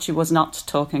about and what she was not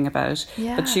talking about.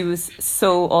 Yeah. But she was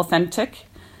so authentic.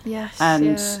 Yes.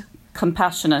 And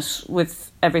compassionate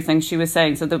with everything she was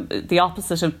saying. So the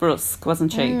opposite of brusque,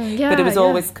 wasn't she? But it was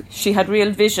always, she had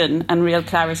real vision and real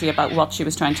clarity about what she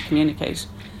was trying to communicate.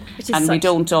 And we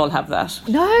don't all have that.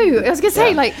 No, I was going to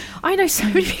say, like, I know so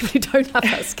many people who don't have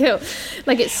that skill.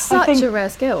 Like, it's such a rare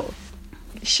skill.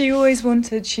 She always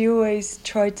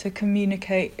tried to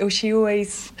communicate, or she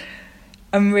always...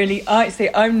 I'm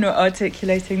not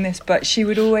articulating this, but she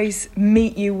would always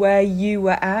meet you where you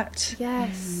were at.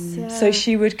 Yes. Yeah. So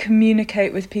she would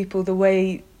communicate with people the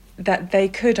way that they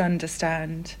could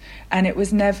understand. And it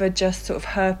was never just sort of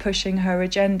her pushing her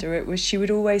agenda. It was, she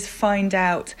would always find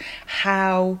out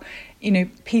how, you know,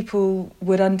 people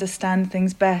would understand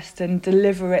things best and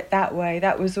deliver it that way.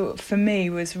 That was, for me,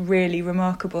 was really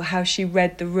remarkable, how she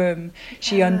read the room.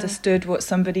 She understood what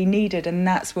somebody needed, and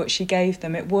that's what she gave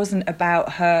them. It wasn't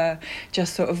about her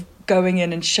just sort of going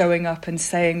in and showing up and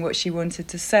saying what she wanted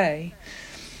to say.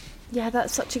 Yeah,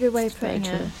 that's such a good way of putting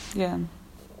it. Yeah.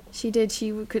 She did.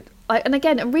 She could like, and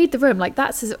again, and read the room, like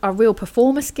that's a real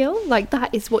performer skill. Like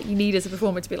that is what you need as a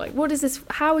performer, to be like, what is this,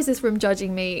 how is this room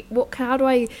judging me, how do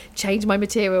I change my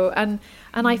material? And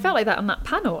I felt like that on that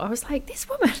panel. I was like, this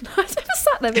woman, I've never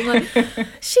sat there being like,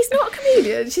 she's not a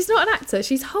comedian, she's not an actor,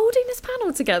 she's holding this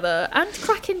panel together and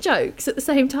cracking jokes at the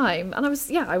same time. And I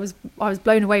was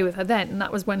blown away with her then, and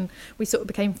that was when we sort of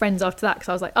became friends after that, because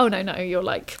I was like, oh no, you're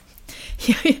like,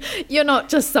 you're not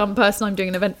just some person I'm doing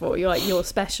an event for, you're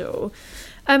special.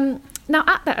 Now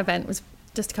at that event, was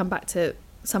just to come back to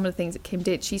some of the things that Kim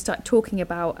did, she started talking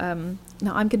about now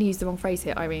I'm going to use the wrong phrase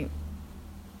here, Irene.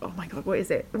 Oh my god, what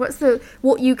is it?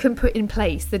 What you can put in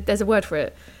place? There's a word for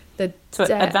it.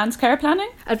 Advanced care planning?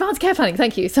 Advanced care planning,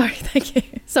 thank you.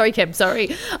 Sorry, Kim,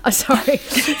 sorry. I'm sorry.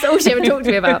 That's all she ever talked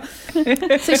to me about. So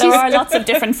there are lots of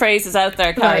different phrases out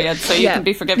there, Carrie, right. So you can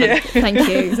be forgiven. Yeah.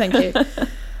 Thank you.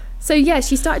 So yeah,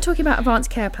 she started talking about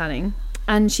advanced care planning,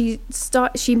 and she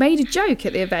made a joke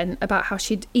at the event about how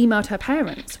she'd emailed her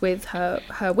parents with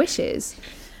her wishes,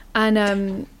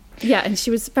 and and she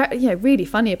was very, really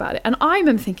funny about it. And I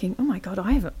remember thinking, oh my god,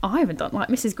 I haven't done, like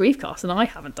Mrs. Griefcast, and I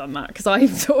haven't done that, because I'm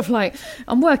sort of like,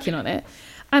 I'm working on it.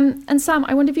 And Sam,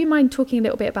 I wonder if you mind talking a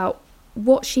little bit about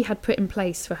what she had put in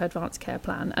place for her advanced care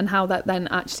plan and how that then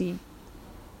actually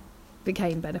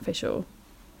became beneficial.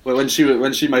 Well, when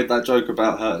she made that joke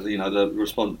about her, the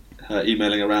response, her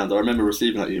emailing around, I remember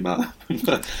receiving that email.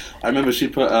 I remember she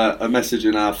put a message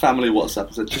in our family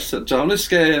WhatsApp and said, "John, let's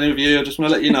scare any of you. I just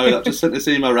want to let you know that I've just sent this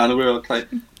email around and we're okay."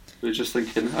 We were just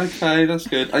thinking, okay, that's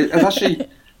good. I've actually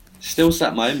still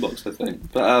sat in my inbox, I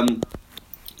think. But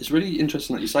it's really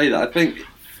interesting that you say that. I think not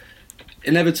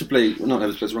inevitably,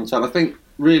 it's the wrong time. I think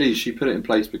really she put it in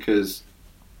place because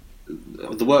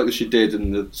the work that she did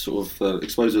and the sort of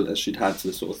exposure that she'd had to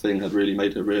this sort of thing had really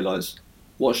made her realise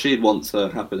what she'd want to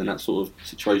happen in that sort of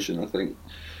situation. I think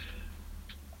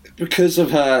because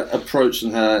of her approach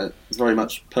and her very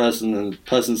much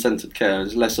person-centred care,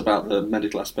 it's less about the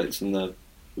medical aspects and the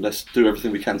let's do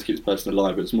everything we can to keep this person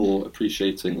alive. It's more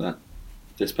appreciating that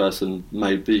this person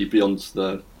may be beyond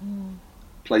the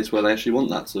place where they actually want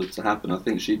that to happen. I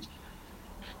think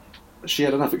she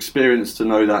had enough experience to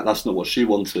know that that's not what she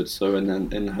wanted. So, and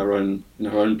then in her own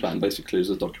plan, basically, as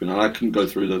a document, and I couldn't go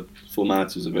through the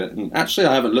formalities of it. And actually,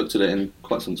 I haven't looked at it in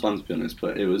quite some time, to be honest.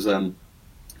 But it was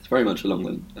it's very much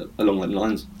along those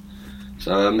lines.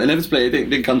 So inevitably, it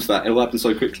didn't come to that. It all happened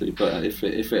so quickly. But if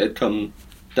it had come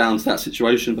down to that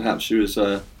situation, perhaps she was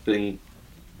being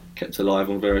kept alive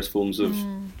on various forms of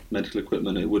medical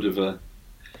equipment. It would have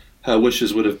her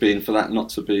wishes would have been for that not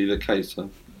to be the case. I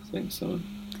think so.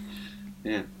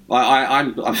 Yeah, I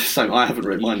haven't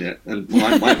written mine yet, and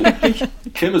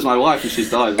Kim is my wife, and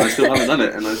she's died, and I still haven't done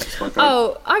it. And it's just like,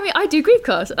 I do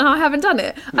Griefcast, and I haven't done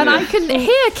it, and I can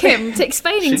hear Kim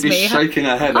explaining to me. She'd be shaking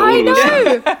her head. I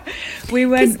know.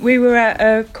 We were at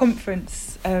a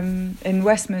conference in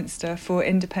Westminster for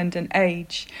Independent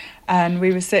Age, and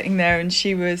we were sitting there, and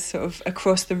she was sort of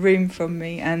across the room from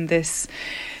me, and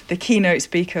the keynote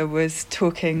speaker was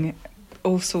talking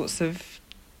all sorts of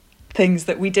things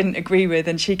that we didn't agree with,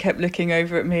 and she kept looking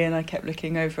over at me and I kept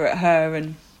looking over at her.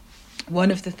 And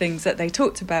one of the things that they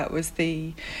talked about was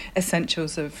the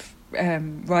essentials of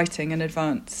writing an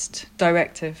advanced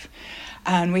directive,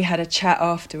 and we had a chat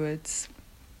afterwards.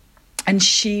 And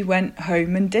she went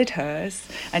home and did hers,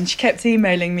 and she kept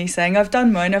emailing me saying, I've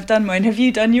done mine, have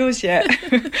you done yours yet?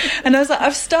 And I was like,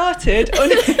 I've started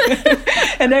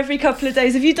and every couple of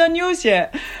days, have you done yours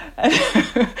yet?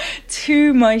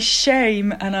 To my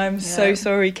shame, and I'm so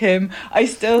sorry, Kim, I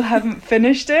still haven't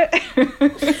finished it.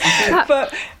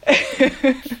 But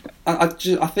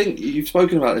I think you've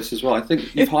spoken about this as well. I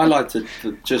think you've highlighted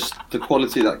just the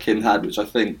quality that Kim had, which I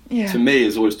think to me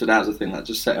has always stood out as a thing that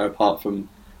just set her apart from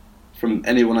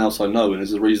anyone else I know, and is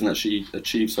the reason that she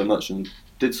achieved so much and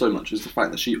did so much, is the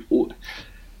fact that she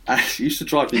used to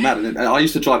drive me mad, and I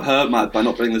used to drive her mad by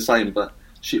not being the same, but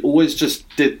she always just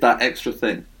did that extra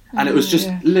thing, and it was just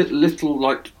little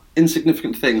like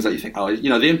insignificant things that you think,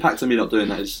 the impact of me not doing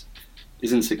that is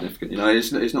insignificant,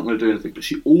 it's not going to do anything, but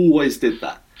she always did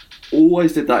that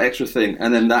extra thing,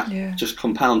 and then that just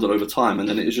compounded over time, and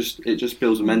then it just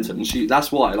builds momentum, and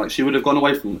that's why, like, she would have gone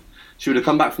away from. She would have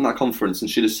come back from that conference and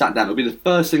she'd have sat down. It would be the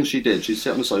first thing she did. She'd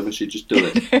sit on the sofa and she'd just do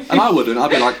it. And I wouldn't. I'd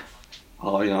be like,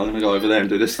 I'm going to go over there and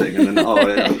do this thing. And then,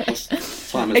 time has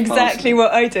exactly passed.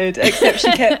 What I did, except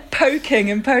she kept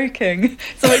poking and poking.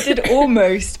 So I did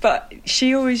almost, but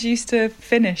she always used to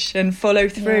finish and follow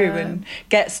through and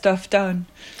get stuff done.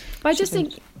 But I just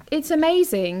think it's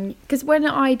amazing, because when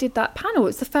I did that panel,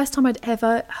 it's the first time I'd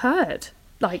ever heard,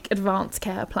 like, advanced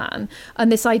care plan.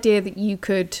 And this idea that you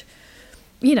could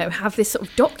have this sort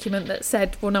of document that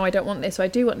said, well, no, I don't want this, or I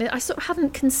do want this. I sort of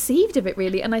hadn't conceived of it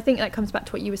really. And I think that comes back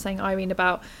to what you were saying, Irene,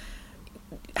 about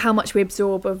how much we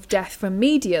absorb of death from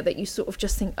media, that you sort of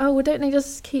just think, oh, well, don't they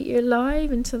just keep you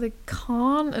alive until they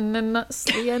can't, and then that's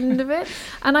the end of it?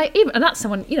 And that's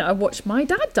someone, I watched my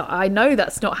dad die. I know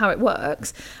that's not how it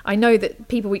works. I know that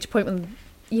people reach a point when,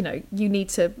 you need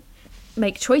to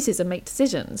make choices and make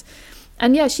decisions.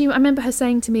 And yeah, I remember her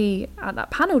saying to me at that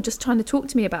panel, just trying to talk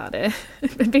to me about it,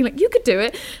 and being like, you could do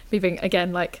it. Me being,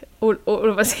 again, like all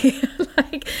of us here,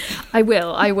 like, I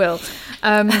will.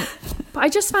 But I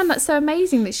just found that so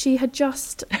amazing that she had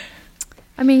just,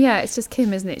 it's just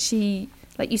Kim, isn't it? She,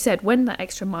 like you said, went that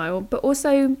extra mile, but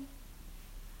also,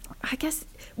 I guess,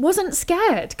 wasn't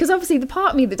scared, because obviously the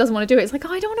part of me that doesn't want to do it is like,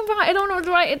 oh, I don't want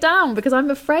to write it down because I'm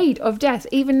afraid of death.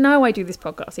 Even though I do this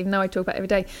podcast, even though I talk about it every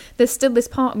day, there's still this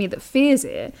part of me that fears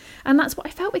it. And that's what I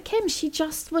felt with Kim. She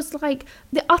just was like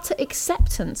the utter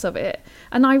acceptance of it,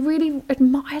 and I really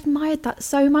admired that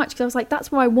so much, because I was like,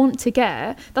 that's what I want to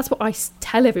get, that's what I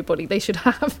tell everybody they should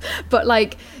have. But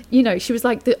like, she was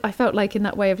like, I felt like in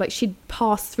that way of like, she'd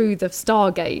passed through the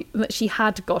Stargate, and that she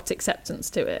had got acceptance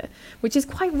to it, which is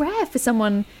quite rare for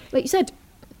someone, like you said,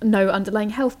 no underlying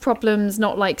health problems,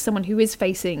 not like someone who is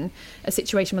facing a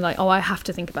situation where like, oh, I have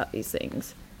to think about these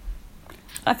things.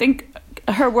 I think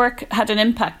her work had an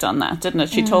impact on that, didn't it?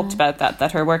 She talked about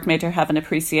that her work made her have an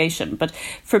appreciation. But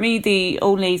for me, the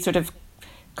only sort of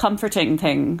comforting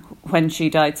thing when she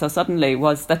died so suddenly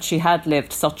was that she had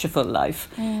lived such a full life.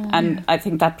 And I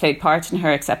think that played part in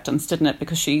her acceptance, didn't it?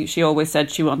 Because she always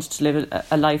said she wanted to live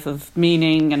a life of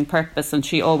meaning and purpose, and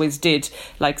she always did,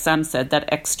 like Sam said, that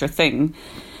extra thing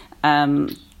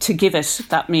to give it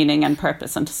that meaning and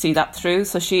purpose and to see that through.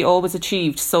 So she always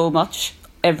achieved so much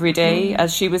every day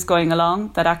as she was going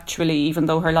along, that actually, even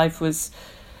though her life was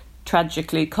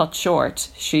tragically cut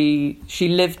short, she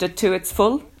lived it to its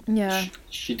full. Yeah.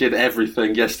 She did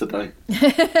everything yesterday.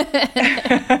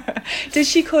 Did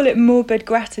she call it morbid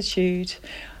gratitude?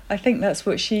 I think that's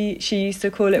what she used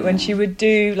to call it when she would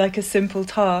do like a simple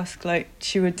task. Like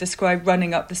she would describe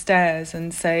running up the stairs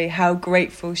and say how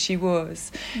grateful she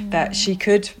was that she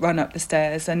could run up the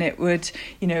stairs, and it would,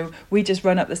 we just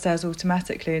run up the stairs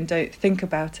automatically and don't think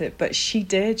about it. But she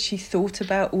did. She thought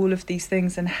about all of these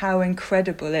things and how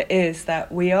incredible it is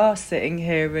that we are sitting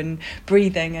here and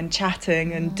breathing and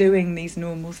chatting and doing these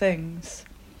normal things.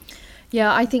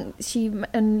 Yeah, I think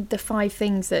and the 5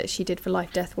 things that she did for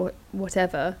life, death,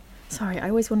 whatever. Sorry, I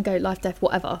always want to go life, death,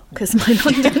 whatever, because my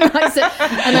London likes it,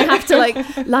 and I have to like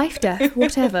life, death,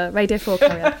 whatever. Radio 4,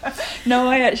 carry on. No,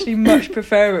 I actually much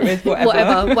prefer it with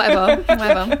whatever. whatever.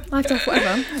 Life, death,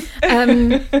 whatever.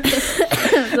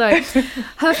 So,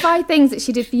 her 5 things that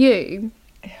she did for you,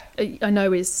 I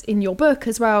know is in your book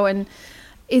as well, and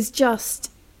is just.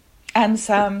 And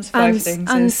Sam's 5 things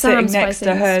is sitting next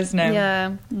to hers now.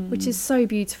 Yeah, which is so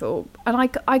beautiful. And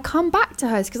I come back to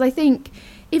hers because I think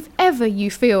if ever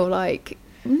you feel like,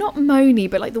 not moany,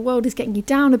 but like the world is getting you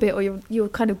down a bit, or you're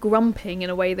kind of grumping in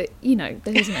a way that,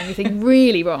 there isn't anything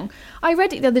really wrong. I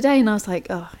read it the other day and I was like,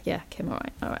 oh, yeah, Kim, all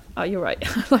right. Oh, you're right.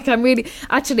 Like I'm really,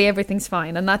 actually everything's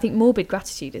fine. And I think morbid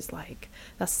gratitude is like,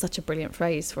 that's such a brilliant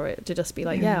phrase for it, to just be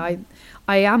like, I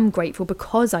am grateful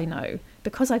because I know,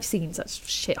 because I've seen such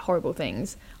shit, horrible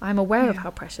things. I'm aware of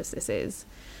how precious this is.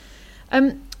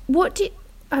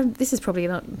 This is probably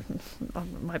not,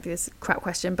 might be this crap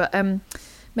question, but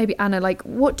maybe Anna, like,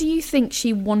 what do you think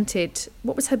she wanted?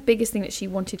 What was her biggest thing that she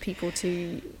wanted people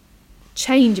to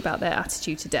change about their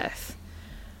attitude to death?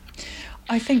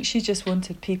 I think she just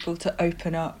wanted people to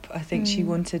open up. I think she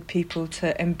wanted people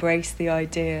to embrace the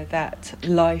idea that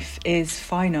life is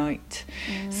finite,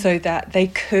 so that they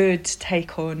could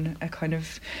take on a kind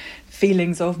of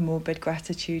feelings of morbid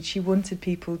gratitude. She wanted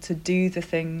people to do the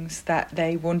things that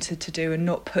they wanted to do and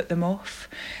not put them off.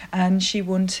 And she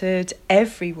wanted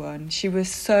everyone. She was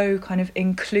so kind of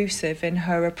inclusive in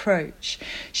her approach.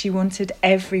 She wanted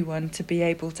everyone to be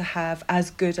able to have as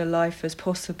good a life as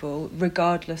possible,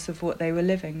 regardless of what they were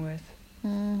living with.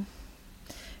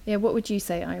 Yeah, what would you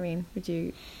say, Irene?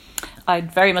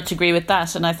 I'd very much agree with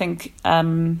that, and I think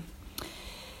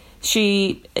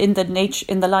she, in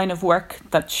the line of work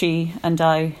that she and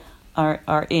I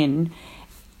are in,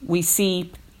 we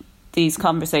see these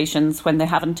conversations when they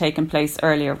haven't taken place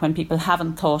earlier, when people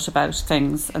haven't thought about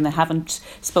things and they haven't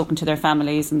spoken to their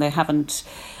families and they haven't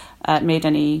made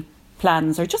any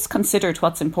plans or just considered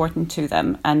what's important to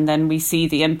them. And then we see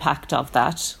the impact of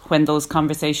that when those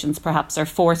conversations perhaps are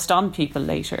forced on people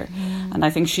later. And I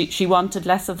think she wanted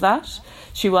less of that.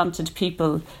 She wanted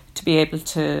people to be able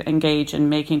to engage in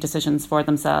making decisions for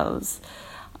themselves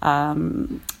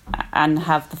and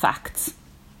have the facts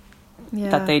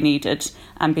that they needed,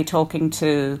 and be talking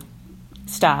to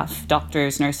staff,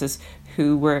 doctors, nurses,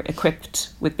 who were equipped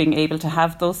with being able to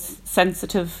have those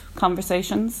sensitive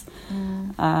conversations.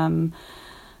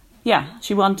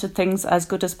 She wanted things as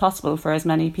good as possible for as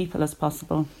many people as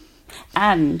possible.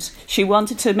 And she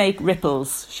wanted to make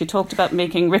ripples. She talked about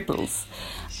making ripples.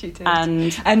 She did.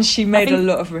 And she made a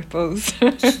lot of ripples.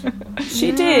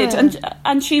 She did.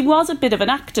 And she was a bit of an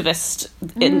activist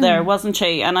in there, wasn't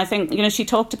she? And I think, she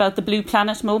talked about the Blue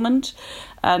Planet moment,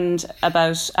 and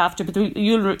about after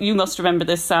you must remember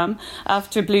this, Sam,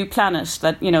 after Blue Planet,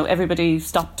 that everybody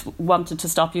wanted to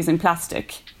stop using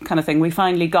plastic, kind of thing. We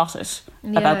finally got it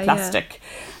about plastic,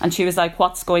 and she was like,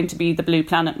 "What's going to be the Blue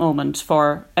Planet moment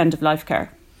for end of life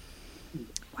care?"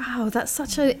 Wow, that's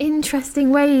such an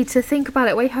interesting way to think about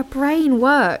it. Way her brain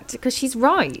worked, because she's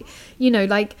right.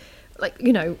 The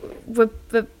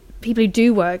people who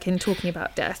do work in talking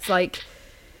about death,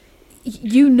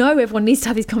 everyone needs to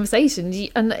have these conversations.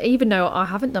 And even though I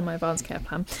haven't done my advanced care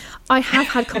plan, I have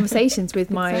had conversations with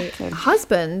my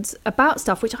husband about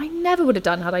stuff which I never would have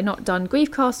done had I not done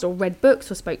Griefcast or read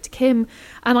books or spoke to Kim.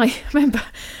 And I remember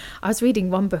I was reading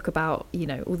one book about,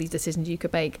 all these decisions you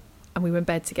could make, and we were in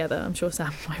bed together. I'm sure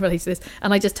Sam might relate to this.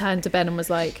 And I just turned to Ben and was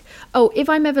like, "Oh, if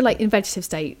I'm ever in vegetative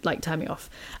state, turn me off."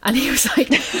 And he was like,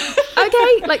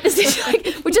 "Okay, this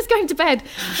is we're just going to bed."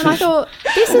 And I thought,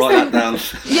 this is write that down.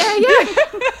 Yeah.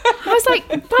 I was like,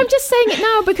 but I'm just saying it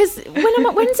now, because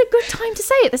when's a good time to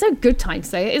say it? There's no good time to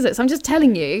say it, is it? So I'm just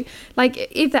telling you,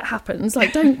 if that happens,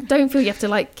 don't feel you have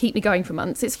to keep me going for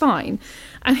months. It's fine.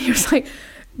 And he was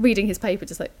reading his paper,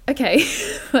 just okay,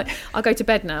 I'll go to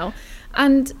bed now.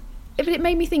 But it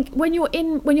made me think, when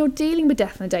you're dealing with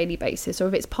death on a daily basis, or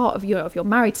if it's part of if you're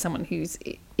married to someone who's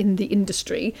in the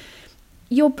industry,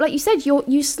 you're, like you said,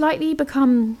 you slightly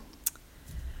become,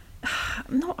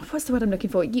 what's the word I'm looking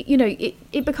for?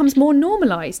 It becomes more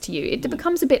normalised to you. It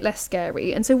becomes a bit less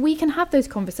scary, and so we can have those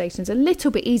conversations a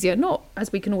little bit easier. Not,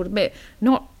 as we can all admit,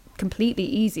 not completely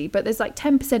easy, but there's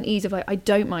 10% ease of I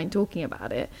don't mind talking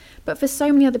about it. But for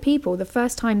so many other people, the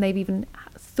first time they've even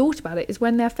thought about it is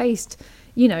when they're faced,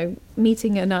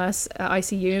 meeting a nurse at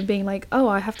ICU and being like, "Oh,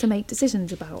 I have to make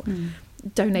decisions about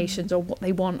donations or what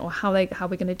they want or how we're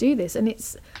going to do this." And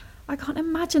I can't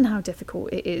imagine how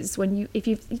difficult it is if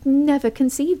you've never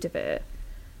conceived of it.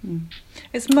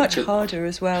 It's much harder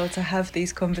as well to have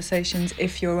these conversations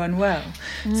if you're unwell.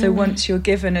 So once you're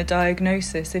given a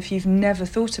diagnosis, if you've never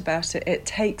thought about it, it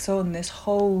takes on this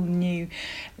whole new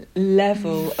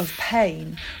level of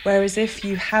pain. Whereas if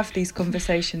you have these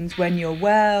conversations when you're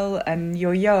well and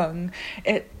you're young,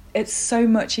 it's so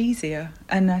much easier.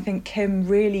 And I think Kim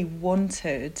really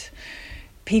wanted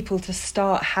people to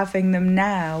start having them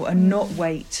now and not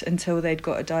wait until they'd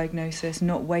got a diagnosis,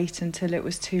 not wait until it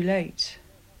was too late.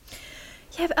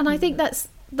 Yeah, and I think that's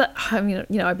I've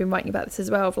been writing about this as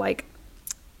well, of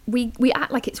we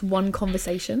act like it's one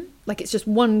conversation, it's just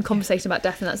one conversation about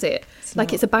death and that's it.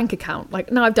 It's a bank account.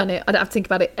 Now I've done it, I don't have to think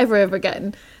about it ever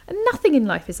again. And nothing in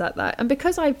life is like that. And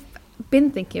because I've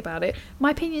been thinking about it,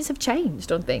 my opinions have changed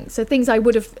on things. So things I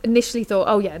would have initially thought,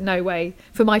 "Oh yeah, no way,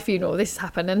 for my funeral this has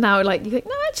happened," and now you think,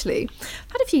 no, actually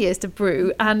I've had a few years to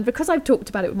brew, and because I've talked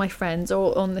about it with my friends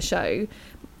or on the show,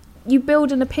 you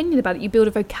build an opinion about it, you build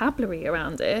a vocabulary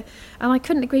around it. And I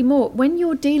couldn't agree more. When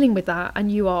you're dealing with that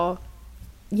and you are,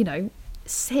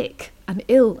 sick and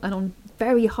ill and on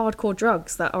very hardcore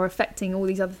drugs that are affecting all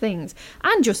these other things,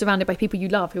 and you're surrounded by people you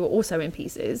love who are also in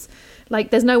pieces,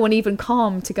 there's no one even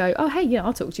calm to go, "Oh, hey,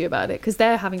 I'll talk to you about it," because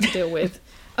they're having to deal with,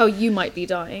 "Oh, you might be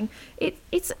dying."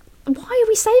 It's why are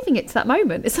we saving it to that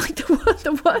moment? It's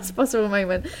the worst possible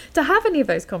moment to have any of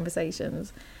those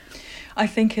conversations. I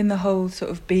think in the whole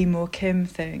sort of Be More Kim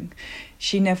thing,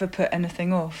 she never put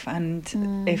anything off. And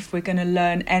if we're going to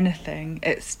learn anything,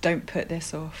 it's don't put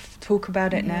this off. Talk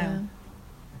about it now.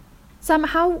 Sam,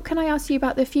 how can I ask you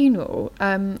about the funeral?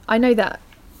 I know that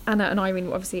Anna and Irene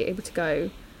were obviously able to go.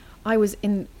 I was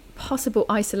in possible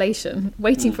isolation,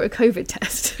 waiting for a COVID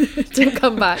test to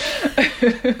come back.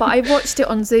 But I watched it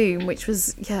on Zoom, which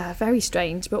was, very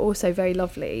strange, but also very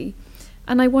lovely.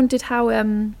 And I wondered how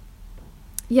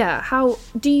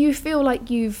do you feel like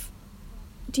you've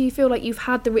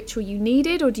had the ritual you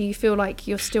needed, or do you feel like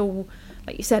you're still,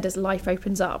 like you said, as life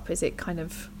opens up, is it kind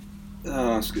of?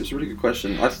 It's a really good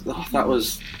question. That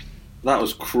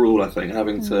was cruel, I think,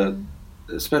 having to,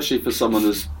 especially for someone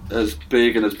as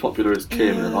big and as popular as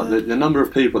Kim, and the number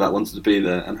of people that wanted to be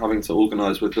there, and having to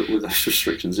organise with those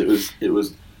restrictions. It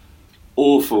was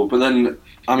awful. But then,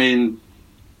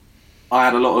 I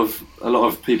had a lot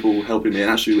of people helping me, and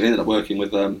actually we ended up working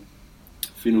with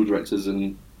funeral directors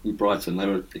in Brighton. They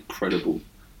were incredible.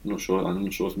 I'm not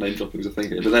sure if name dropping is a thing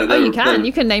here, but you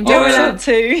can name drop. You're allowed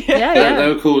to. Yeah.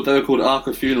 They were called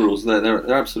Arca Funerals.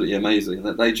 They're absolutely amazing.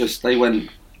 They went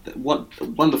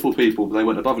wonderful people. But they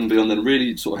went above and beyond and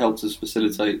really sort of helped us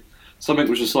facilitate something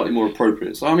which was slightly more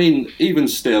appropriate. So I mean, even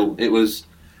still, it was.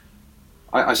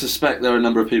 I suspect there are a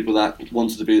number of people that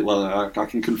wanted to be. Well, I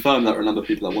can confirm that there are a number of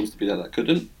people that wanted to be there that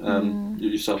couldn't,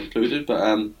 yourself included.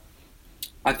 But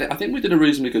I think we did a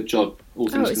reasonably good job, all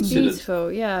things considered. It's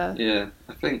beautiful, yeah. Yeah,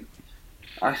 I think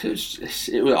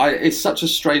it's such a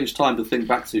strange time to think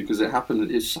back to because it happened.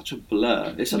 It's such a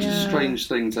blur. It's such a strange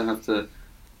thing to have to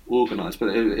organise,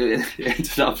 but it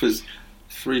ended up as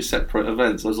 3 separate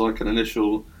events. There was like an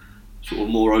initial sort of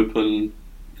more open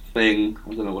thing.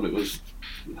 I don't know what it was.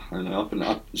 I don't know,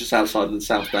 up just outside of the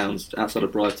South Downs, outside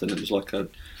of Brighton. It was like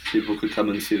people could come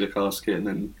and see the casket and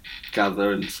then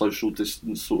gather in social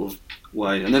distance sort of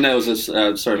way. And then there was this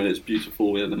ceremony. It's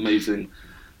beautiful. We had an amazing,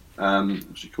 what do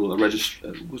you call it?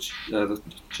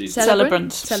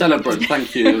 Celebrant. Celebrant.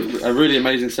 Thank you. A really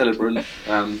amazing celebrant.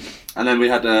 And then we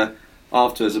had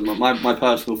afterwards. My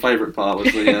personal favourite part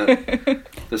was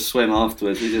the swim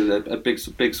afterwards. We did a big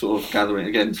sort of gathering,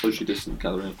 again socially distant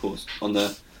gathering, of course, on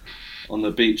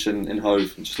the beach in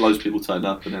Hove. And just loads of people turned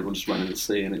up and everyone just ran in the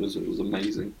sea, and it was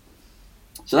amazing.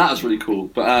 So that was really cool.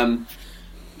 But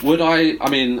would I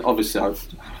mean, obviously,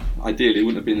 ideally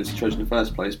wouldn't have been in this situation in the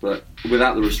first place, but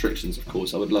without the restrictions, of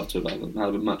course, I would love to have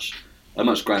had a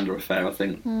much grander affair. I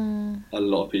think a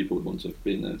lot of people would want to have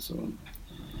been there. So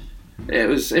it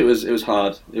was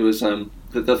hard. It was the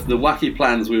wacky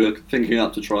plans we were thinking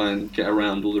up to try and get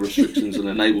around all the restrictions and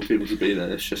enable people to be there.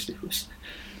 It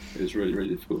was really, really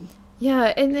difficult.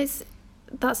 Yeah, and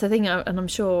that's the thing, and I'm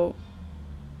sure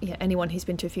anyone who's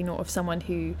been to a funeral of someone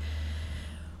who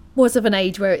was of an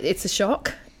age where it's a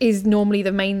shock is normally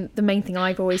the main thing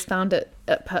I've always found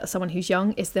at someone who's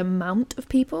young is the amount of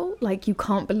people. Like, you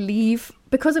can't believe,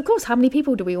 because of course, how many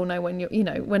people do we all know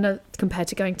when compared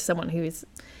to going to someone who is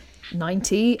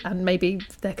 90 and maybe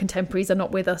their contemporaries are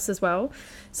not with us as well.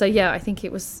 So yeah, I think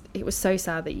it was so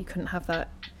sad that you couldn't have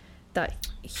that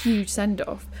huge send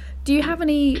off. Do you have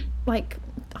any, like,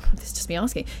 this is just me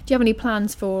asking, do you have any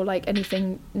plans for like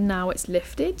anything now it's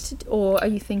lifted, or are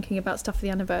you thinking about stuff for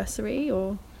the anniversary?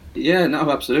 Or yeah,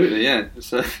 no, absolutely, yeah. It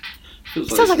sounds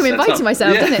like I'm inviting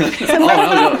myself, yeah. doesn't it? So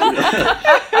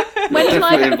when can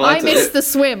I missed the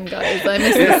swim, guys. I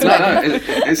missed the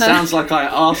swim. It sounds like I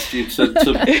asked you to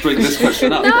bring this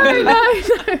question up.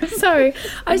 No, sorry.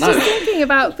 I was just thinking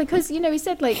about, because he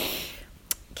said like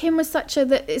Kim was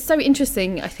it's so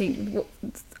interesting, I think,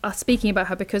 us speaking about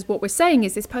her, because what we're saying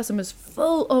is this person was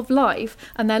full of life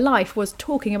and their life was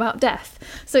talking about death.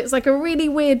 So it's like a really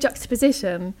weird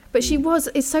juxtaposition, but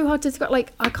it's so hard to describe.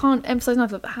 Like, I can't emphasize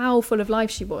enough of how full of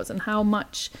life she was and how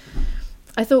much.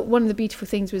 I thought one of the beautiful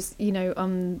things was,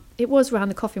 it was around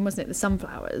the coffin, wasn't it, the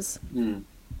sunflowers,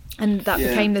 and that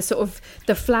became the sort of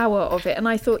the flower of it. And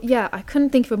I thought, I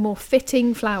couldn't think of a more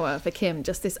fitting flower for Kim,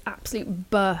 just this absolute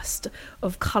burst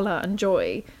of colour and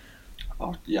joy.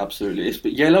 Oh, yeah, absolutely.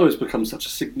 But yellow has become such a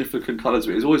significant colour to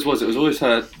me. It always was. It was always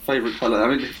her favourite colour.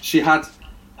 I mean, she had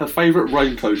her favourite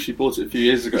raincoat. She bought it a few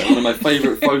years ago. One of my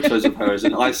favourite photos of her is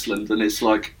in Iceland, and it's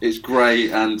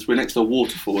grey, and we're next to a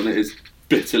waterfall, and it is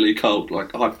bitterly cold, like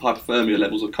hypothermia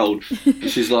levels of cold. And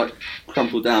she's like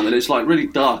crumpled down, and it's like really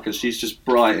dark, and she's just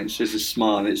bright, and she has this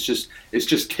smile, and it's just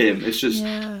Kim. It's just,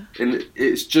 and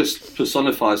it's just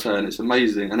personifies her, and it's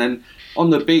amazing. And then on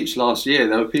the beach last year,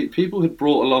 there were people had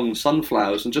brought along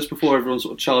sunflowers, and just before everyone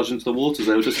sort of charged into the waters,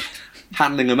 they were just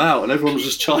handing them out, and everyone was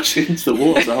just charging into the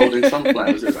water holding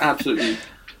sunflowers. It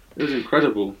was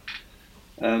incredible.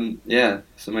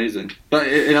 It's amazing. But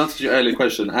in answer to your earlier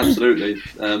question, absolutely.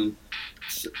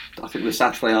 I think the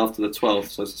Saturday after the 12th,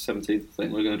 so it's the 17th, I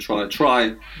think we're going to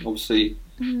try obviously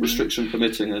restriction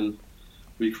permitting, and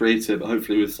recreate it, but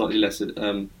hopefully with slightly less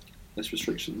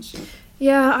restrictions. So.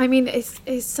 Yeah, I mean,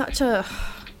 it's such a.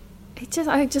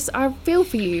 I feel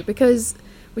for you, because,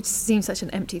 which seems such an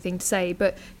empty thing to say,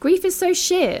 but grief is so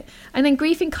shit, and then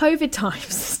grief in COVID times,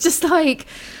 it's just like,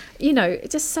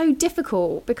 it's just so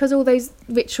difficult, because all those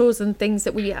rituals and things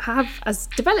that we have as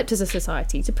developed as a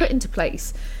society to put into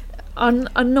place are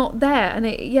not there. And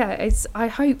I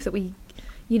hope that we,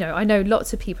 I know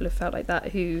lots of people have felt like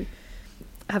that who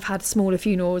have had smaller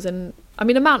funerals, and I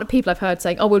mean, the amount of people I've heard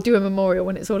saying, "Oh, we'll do a memorial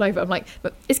when it's all over." I'm like,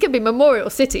 but it's going to be Memorial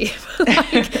City for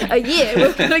like a year.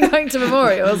 We're going to go to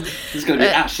memorials. There's going to be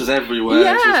ashes everywhere.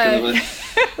 Yeah, which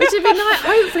would be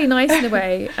hopefully nice in a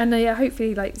way, and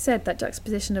hopefully, like you said, that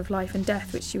juxtaposition of life and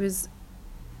death, which she was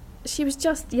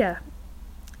just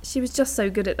so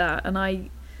good at that. And I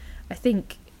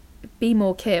think Be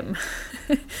More Kim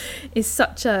is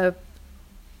such a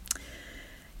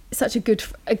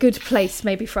good place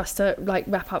maybe for us to like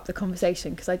wrap up the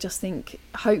conversation, because I just think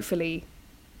hopefully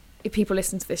if people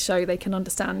listen to this show they can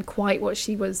understand quite what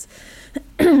she was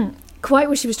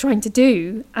trying to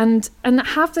do, and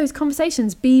have those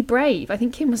conversations. Be brave. I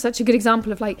think Kim was such a good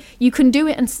example of like, you can do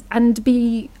it and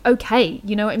be okay,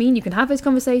 you know what I mean? You can have those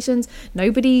conversations,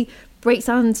 nobody breaks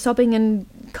down sobbing and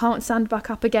can't stand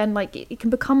back up again. Like, it can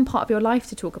become part of your life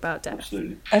to talk about death.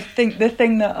 Absolutely. I think the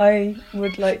thing that I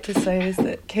would like to say is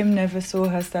that Kim never saw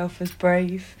herself as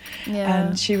brave. Yeah.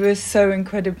 And she was so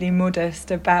incredibly modest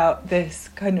about this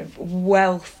kind of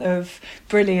wealth of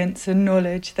brilliance and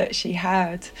knowledge that she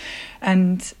had.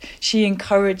 And she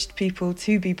encouraged people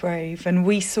to be brave. And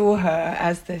we saw her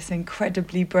as this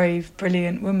incredibly brave,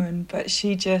 brilliant woman, but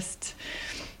she just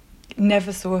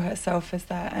never saw herself as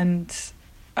that. And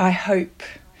I hope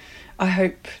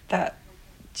that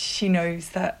she knows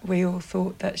that we all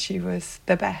thought that she was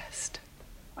the best.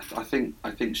 I think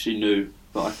she knew,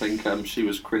 but I think she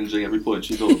was cringing every point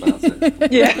she thought about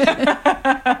it.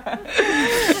 Yeah.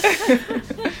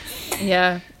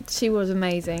 Yeah, she was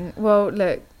amazing. Well,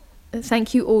 look,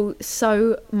 thank you all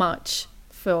so much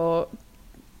for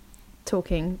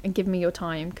talking and giving me your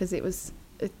time, because it was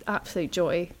an absolute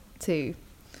joy to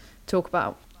talk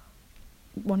about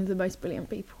one of the most brilliant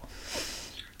people.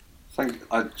 I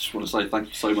just want to say thank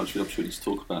you so much for the opportunity to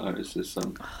talk about her. It's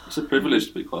a privilege,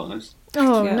 to be quite honest.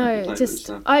 Oh Yeah. no,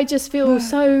 I just feel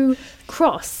so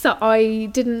cross that I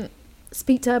didn't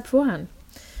speak to her beforehand,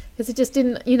 because it just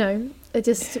didn't, it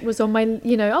just was on my, oh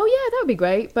yeah, that would be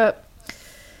great, but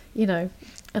and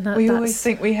we always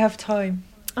think we have time.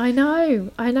 I know,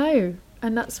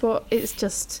 and that's what it's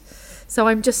just. So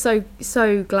I'm just so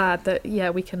glad that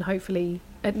we can hopefully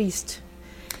at least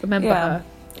remember her.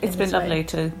 It's been lovely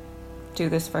to do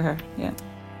this for her. Yeah.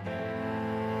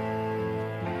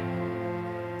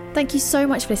 Thank you so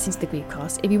much for listening to the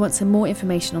Griefcast. If you want some more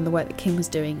information on the work that Kim was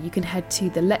doing, you can head to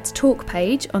the Let's Talk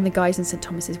page on the Guy's and St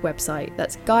Thomas's website.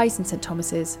 That's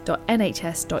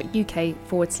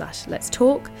guysandstthomases.nhs.uk/Let's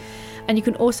Talk. And you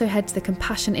can also head to the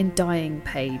Compassion in Dying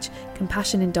page,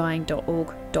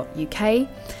 compassionindying.org.uk.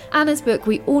 Anna's book,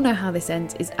 We All Know How This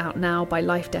Ends, is out now by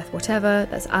Life, Death, Whatever.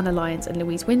 That's Anna Lyons and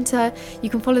Louise Winter. You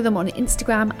can follow them on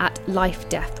Instagram at Life,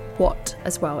 Death, What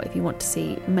as well, if you want to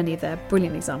see many of their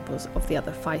brilliant examples of the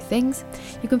other 5 things.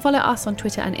 You can follow us on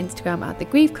Twitter and Instagram at The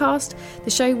Griefcast. The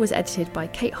show was edited by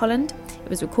Kate Holland. It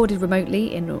was recorded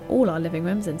remotely in all our living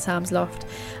rooms and Sam's loft.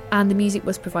 And the music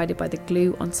was provided by the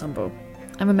Glue Ensemble.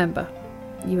 And remember,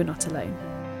 you are not alone.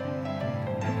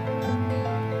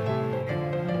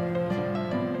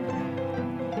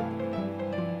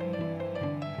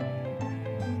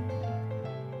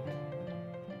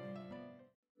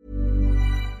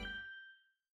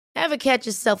 Ever catch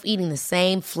yourself eating the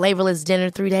same flavorless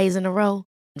dinner 3 days in a row?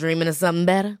 Dreaming of something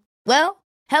better? Well,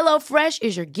 HelloFresh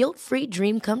is your guilt-free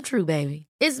dream come true, baby.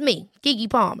 It's me, Keke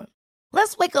Palmer.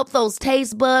 Let's wake up those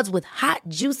taste buds with hot,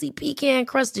 juicy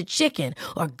pecan-crusted chicken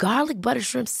or garlic butter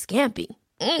shrimp scampi.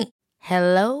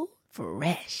 Hello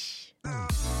Fresh.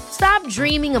 Stop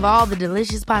dreaming of all the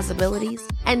delicious possibilities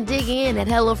and dig in at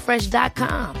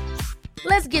HelloFresh.com.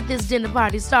 Let's get this dinner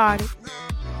party started.